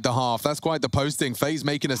 That's quite the half. That's quite the posting. Faze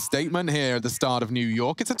making a statement here at the start of New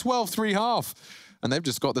York. It's a 12-3 half. And they've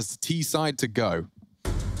just got this T side to go.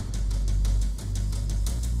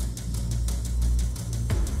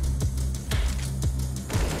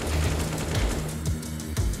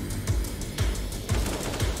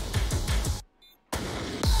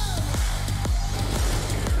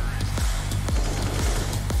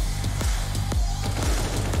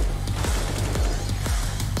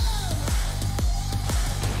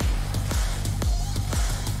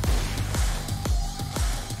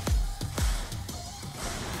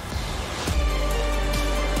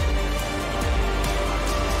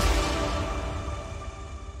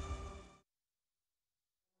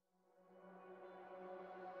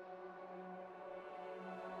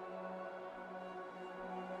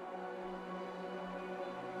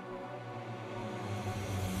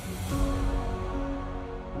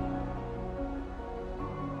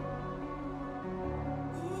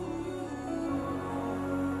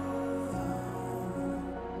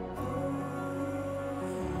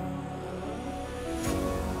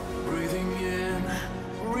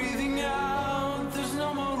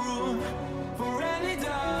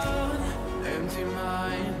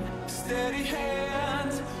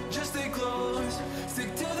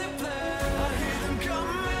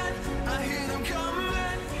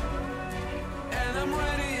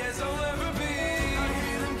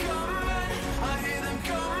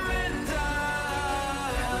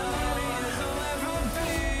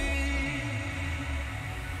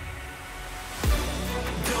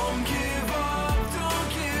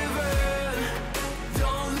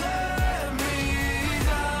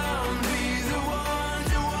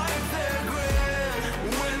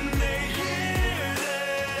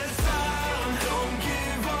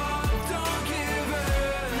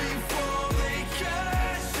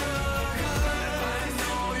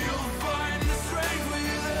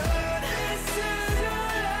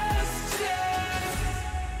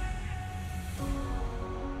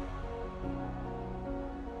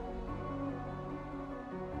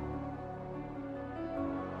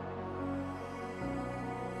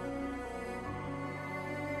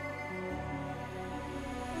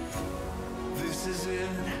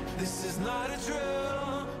 know the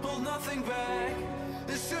drill. Hold nothing back.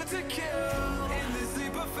 It's sure to kill. In this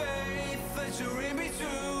leap of faith that you're in me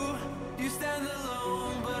too. You stand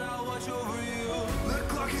alone, but I'll watch over you. The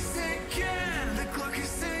clock is ticking. The clock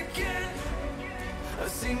is ticking. A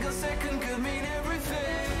single second could mean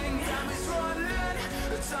everything. Time is running.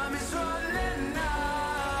 Time is running out.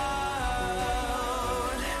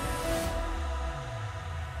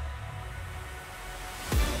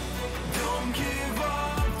 Don't give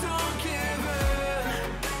up, don't give in.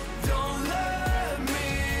 Don't let me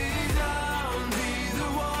down. Be the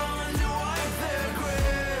one to wipe their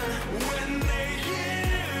grin. When they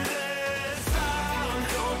hear this sound,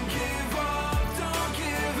 don't give up, don't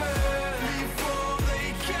give in. Before they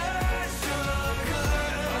catch a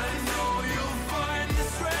glimpse, I know you'll find the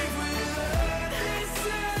strength within. This is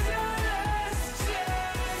your last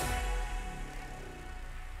chance.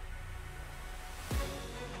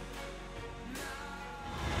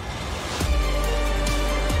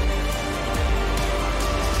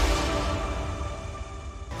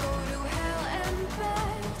 Go to hell and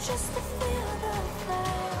back just to feel the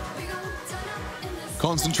flare. We gon' turn up in the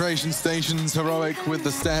Concentration stations, Heroic with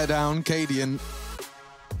the stare down. Cadian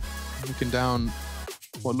looking down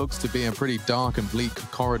what looks to be a pretty dark and bleak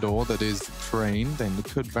corridor that is Train. They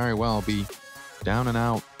could very well be down and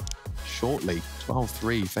out shortly.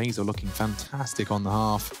 12-3. Faze are looking fantastic on the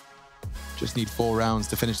half. Just need 4 rounds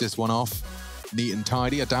to finish this one off. Neat and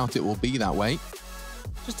tidy. I doubt it will be that way.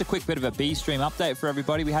 Just a quick bit of a B stream update for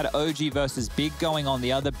everybody. We had OG versus Big going on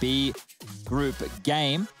the other B group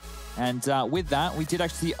game. And with that, we did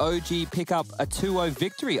actually see OG pick up a 2-0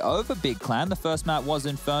 victory over Big Clan. The first map was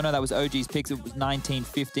Inferno. That was OG's picks. It was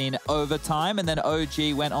 19-15 overtime. And then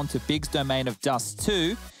OG went on to Big's domain of Dust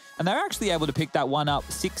 2. And they're actually able to pick that one up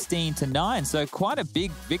 16-9. So quite a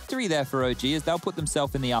big victory there for OG as they'll put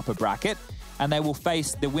themselves in the upper bracket. And they will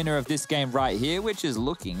face the winner of this game right here, which is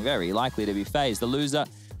looking very likely to be Faze. The loser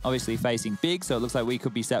obviously facing Big. So it looks like we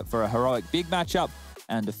could be set for a Heroic Big matchup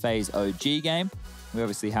and a Faze OG game. We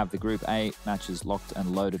obviously have the Group A matches locked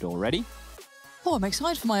and loaded already. Oh, I'm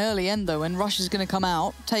excited for my early end, though, when Rush is going to come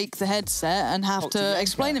out, take the headset, and have to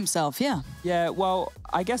explain himself, yeah. Yeah, well,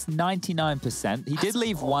 I guess 99%. He did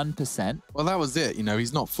leave 1%. Well, that was it. You know,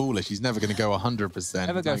 he's not foolish. He's never going to go 100%.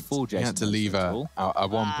 Never go full Jason. He had to leave a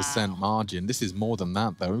 1% margin. This is more than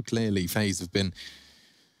that, though. Clearly, FaZe have been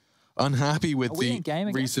unhappy with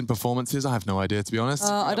the recent performances. I have no idea, to be honest.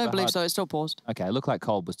 I don't believe so. It's still paused. Okay, it looked like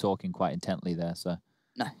Kolb was talking quite intently there, so...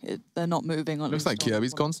 No, they're not moving on. Looks like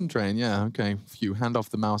Kirby's concentrating. Yeah, okay. If you hand off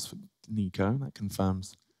the mouse for Nico, that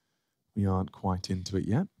confirms we aren't quite into it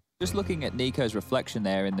yet. Just looking at Nico's reflection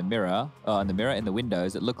there in the mirror, in the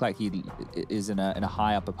windows, it looked like he is in a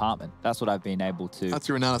high up apartment. That's what I've been able to... That's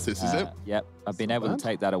your analysis, is it? Yep, I've been able to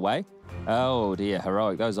take that away. Oh dear,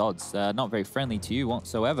 Heroic, those odds, not very friendly to you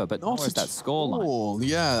whatsoever, but what is that scoreline?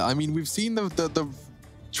 Yeah, I mean, we've seen the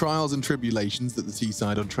trials and tribulations that the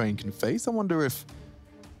T-side on Train can face. I wonder if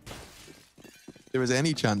there is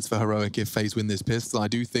any chance for Heroic if FaZe win this pistol. I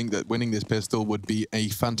do think that winning this pistol would be a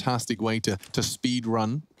fantastic way to speed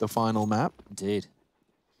run the final map. Indeed.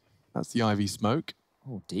 That's the Ivy Smoke.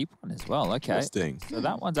 Oh, deep one as well. Okay. Interesting. So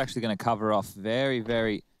that one's actually going to cover off very,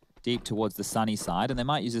 very deep towards the sunny side, and they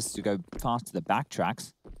might use this to go past to the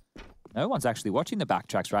backtracks. No one's actually watching the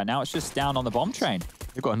backtracks right now. It's just down on the bomb train.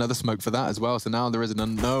 They've got another smoke for that as well, so now there is an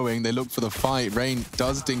unknowing. They look for the fight. Rain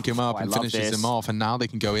does dink him up and finishes him off, and now they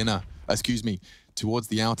can go towards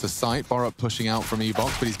the outer site. Borup pushing out from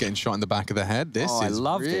E-Box, but he's getting shot in the back of the head. This is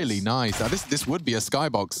really nice. This would be a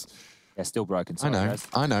skybox. Yeah, still broken. Sorry,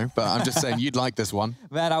 I know, but I'm just saying you'd like this one.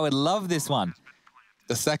 Man, I would love this one.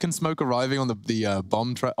 The second smoke arriving on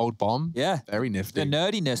the old bomb. Yeah. Very nifty. The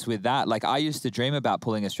nerdiness with that. Like, I used to dream about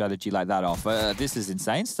pulling a strategy like that off. This is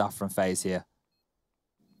insane stuff from FaZe here.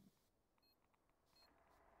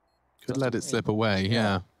 Could let it slip away,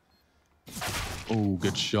 yeah. Oh,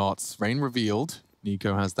 good shots. Rain revealed.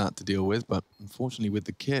 Nico has that to deal with, but unfortunately with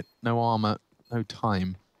the kit, no armor, no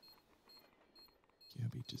time.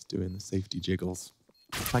 Kirby just doing the safety jiggles.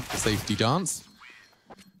 Like the safety dance.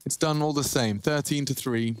 It's done all the same.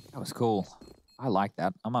 13-3. That was cool. I like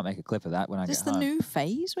that. I might make a clip of that when I get home. Is this the new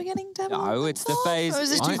Faze we're getting to? No, it's the Faze. Or is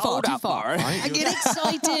this too far? Too far. I get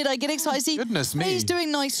excited. I get excited. I see Goodness me. Faze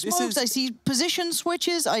doing nice smokes. I see position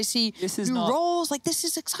switches. I see new rolls. Like, this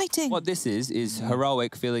is exciting. What this is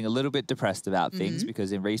Heroic feeling a little bit depressed about things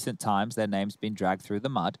because in recent times their name's been dragged through the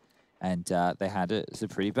mud. And they had a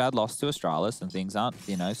pretty bad loss to Astralis, and things aren't,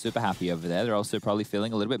 super happy over there. They're also probably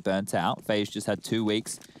feeling a little bit burnt out. FaZe just had 2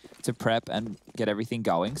 weeks to prep and get everything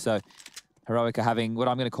going. So Heroic are having what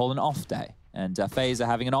I'm going to call an off day, and FaZe are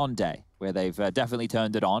having an on day. where they've definitely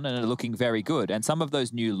turned it on and are looking very good. And some of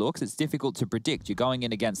those new looks, it's difficult to predict. You're going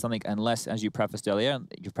in against something unless, as you prefaced earlier,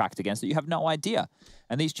 you've practiced against it, you have no idea.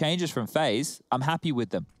 And these changes from Faze, I'm happy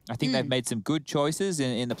with them. I think they've made some good choices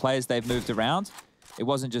in the players they've moved around. It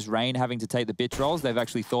wasn't just Rain having to take the bit rolls. They've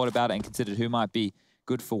actually thought about it and considered who might be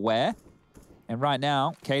good for where. And right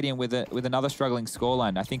now, Cadian with another struggling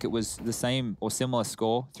scoreline. I think it was the same or similar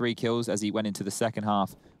score, 3 kills as he went into the second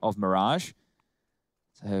half of Mirage.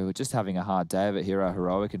 So we're just having a hard day of it here.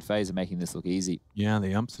 Heroic and Faze are making this look easy. Yeah,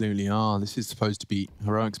 they absolutely are. This is supposed to be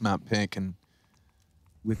Heroic's map pick, and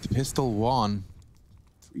with the pistol 1,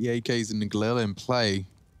 3 AKs and Galil in play,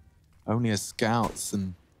 only as scouts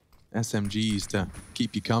and SMGs to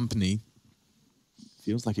keep you company.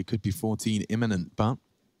 Feels like it could be 14 imminent, but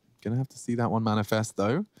gonna have to see that one manifest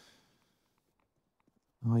though.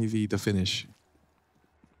 IV the finish.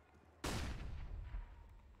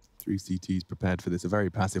 3 CTs prepared for this. A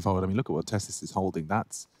very passive hold. I mean, look at what Tessis is holding.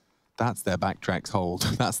 That's their backtracks hold.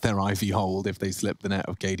 That's their IV hold if they slip the net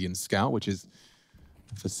of Cadian's scout, which is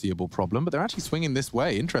a foreseeable problem. But they're actually swinging this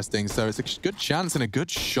way. Interesting. So it's a good chance and a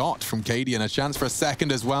good shot from Cadian. A chance for a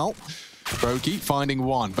second as well. Brokey finding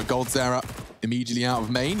 1, but Goldzera immediately out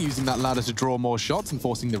of main, using that ladder to draw more shots and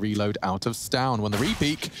forcing the reload out of Stown. When the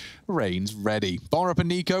repeak, Rain's ready. Borup and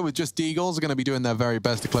Nico with just Deagles are going to be doing their very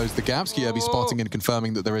best to close the gaps. Kirby spotting and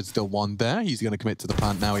confirming that there is still one there. He's going to commit to the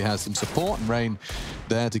plant now. He has some support, and Rain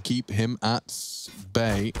there to keep him at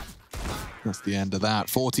bay. That's the end of that.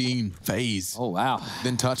 14, Faze. Oh, wow.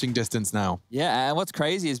 Within touching distance now. Yeah, and what's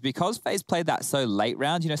crazy is because Faze played that so late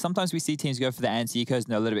round, you know, sometimes we see teams go for the anti-ecos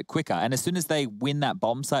and they're a little bit quicker. And as soon as they win that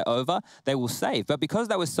bomb site over, they will save. But because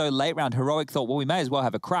that was so late round, Heroic thought, well, we may as well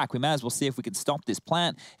have a crack. We may as well see if we can stop this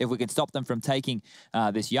plant, if we can stop them from taking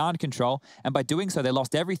this yard control. And by doing so, they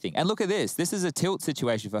lost everything. And look at this. This is a tilt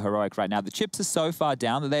situation for Heroic right now. The chips are so far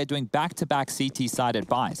down that they're doing back-to-back CT-sided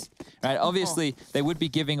buys. Right? Obviously, they would be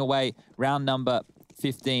giving away round number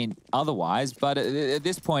 15 otherwise, but at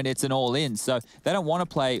this point it's an all-in, so they don't want to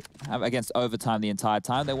play against overtime the entire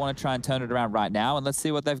time. They want to try and turn it around right now, and let's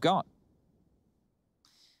see what they've got.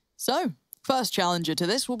 So, first challenger to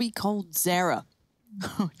this will be Goldzera,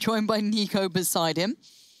 joined by Nico beside him.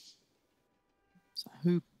 So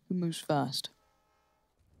who moves first?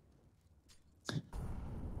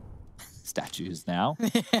 Statues now.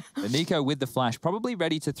 The Nico with the flash, probably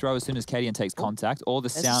ready to throw as soon as Cadian takes contact, or the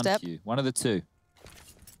sound cue. One of the two.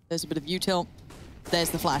 There's a bit of util. There's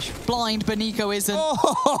the flash. Blind, but Nico isn't.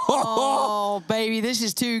 Oh, baby, this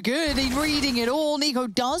is too good. He's reading it all. Nico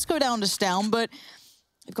does go down to Stown, but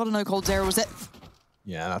you've got to know Goldzera was it.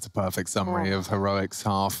 Yeah, that's a perfect summary of Heroic's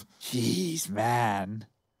half. Jeez, man.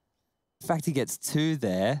 The fact he gets 2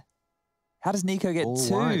 there. How does Nico get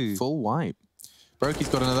 2? Full wipe. Brokey's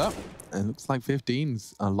got another. And it looks like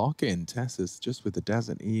 15's a lock-in. Tessis just with the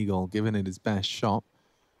Desert Eagle, giving it his best shot.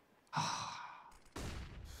 I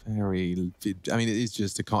mean, it is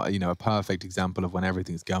just a perfect example of when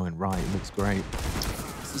everything's going right. It looks great.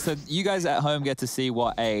 So you guys at home get to see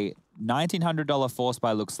what a $1,900 force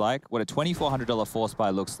buy looks like, what a $2,400 force buy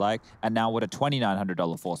looks like, and now what a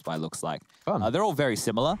 $2,900 force buy looks like. They're all very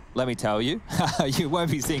similar, let me tell you. You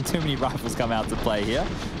won't be seeing too many rifles come out to play here.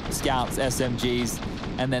 Scouts, SMGs,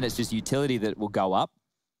 and then it's just utility that will go up.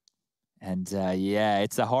 And yeah,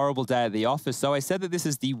 it's a horrible day at the office. So I said that this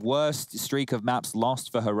is the worst streak of maps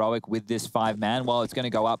lost for Heroic with this 5-man. Well, it's going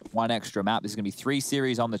to go up 1 extra map. There's going to be 3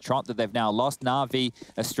 series on the trot that they've now lost. Na'Vi,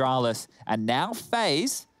 Astralis, and now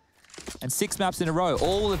Faze. And 6 maps in a row.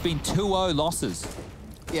 All have been 2-0 losses.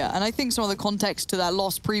 Yeah, and I think some of the context to that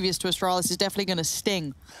loss previous to Astralis is definitely going to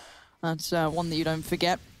sting. That's one that you don't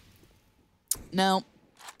forget. Now,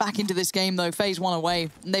 back into this game, though. Faze 1 away,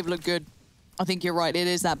 and they've looked good. I think you're right. It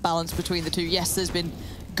is that balance between the two. Yes, there's been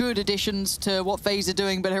good additions to what Faze are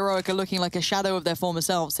doing, but Heroic are looking like a shadow of their former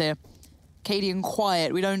selves here. Cadian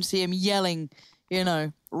quiet. We don't see him yelling, you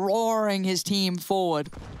know, roaring his team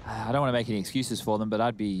forward. I don't want to make any excuses for them, but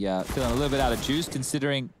I'd be feeling a little bit out of juice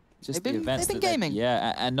considering just the events. They've been gaming.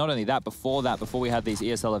 Yeah, and not only that, before we had these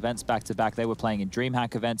ESL events back-to-back, they were playing in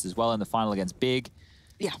DreamHack events as well in the final against Big.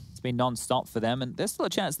 Yeah. It's been non-stop for them, and there's still a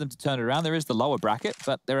chance for them to turn it around. There is the lower bracket,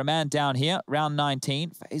 but they're a man down here. Round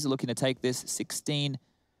 19. Faze are looking to take this 16-3.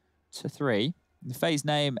 The Faze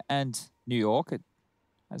name and New York, it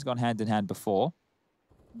has gone hand in hand before.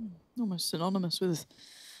 Almost synonymous with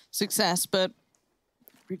success, but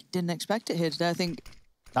really didn't expect it here today. I think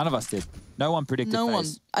none of us did. No one predicted no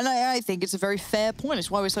Faze. one. And I think it's a very fair point.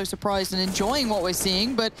 It's why we're so surprised and enjoying what we're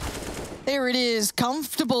seeing, but there it is,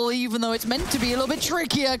 comfortable, even though it's meant to be a little bit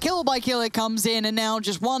trickier. Kill by kill, it comes in, and now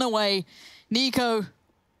just 1 away. Nico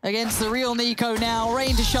against the real Nico now.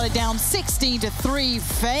 Rain to shut it down, 16-3.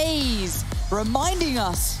 Faze reminding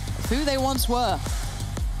us of who they once were.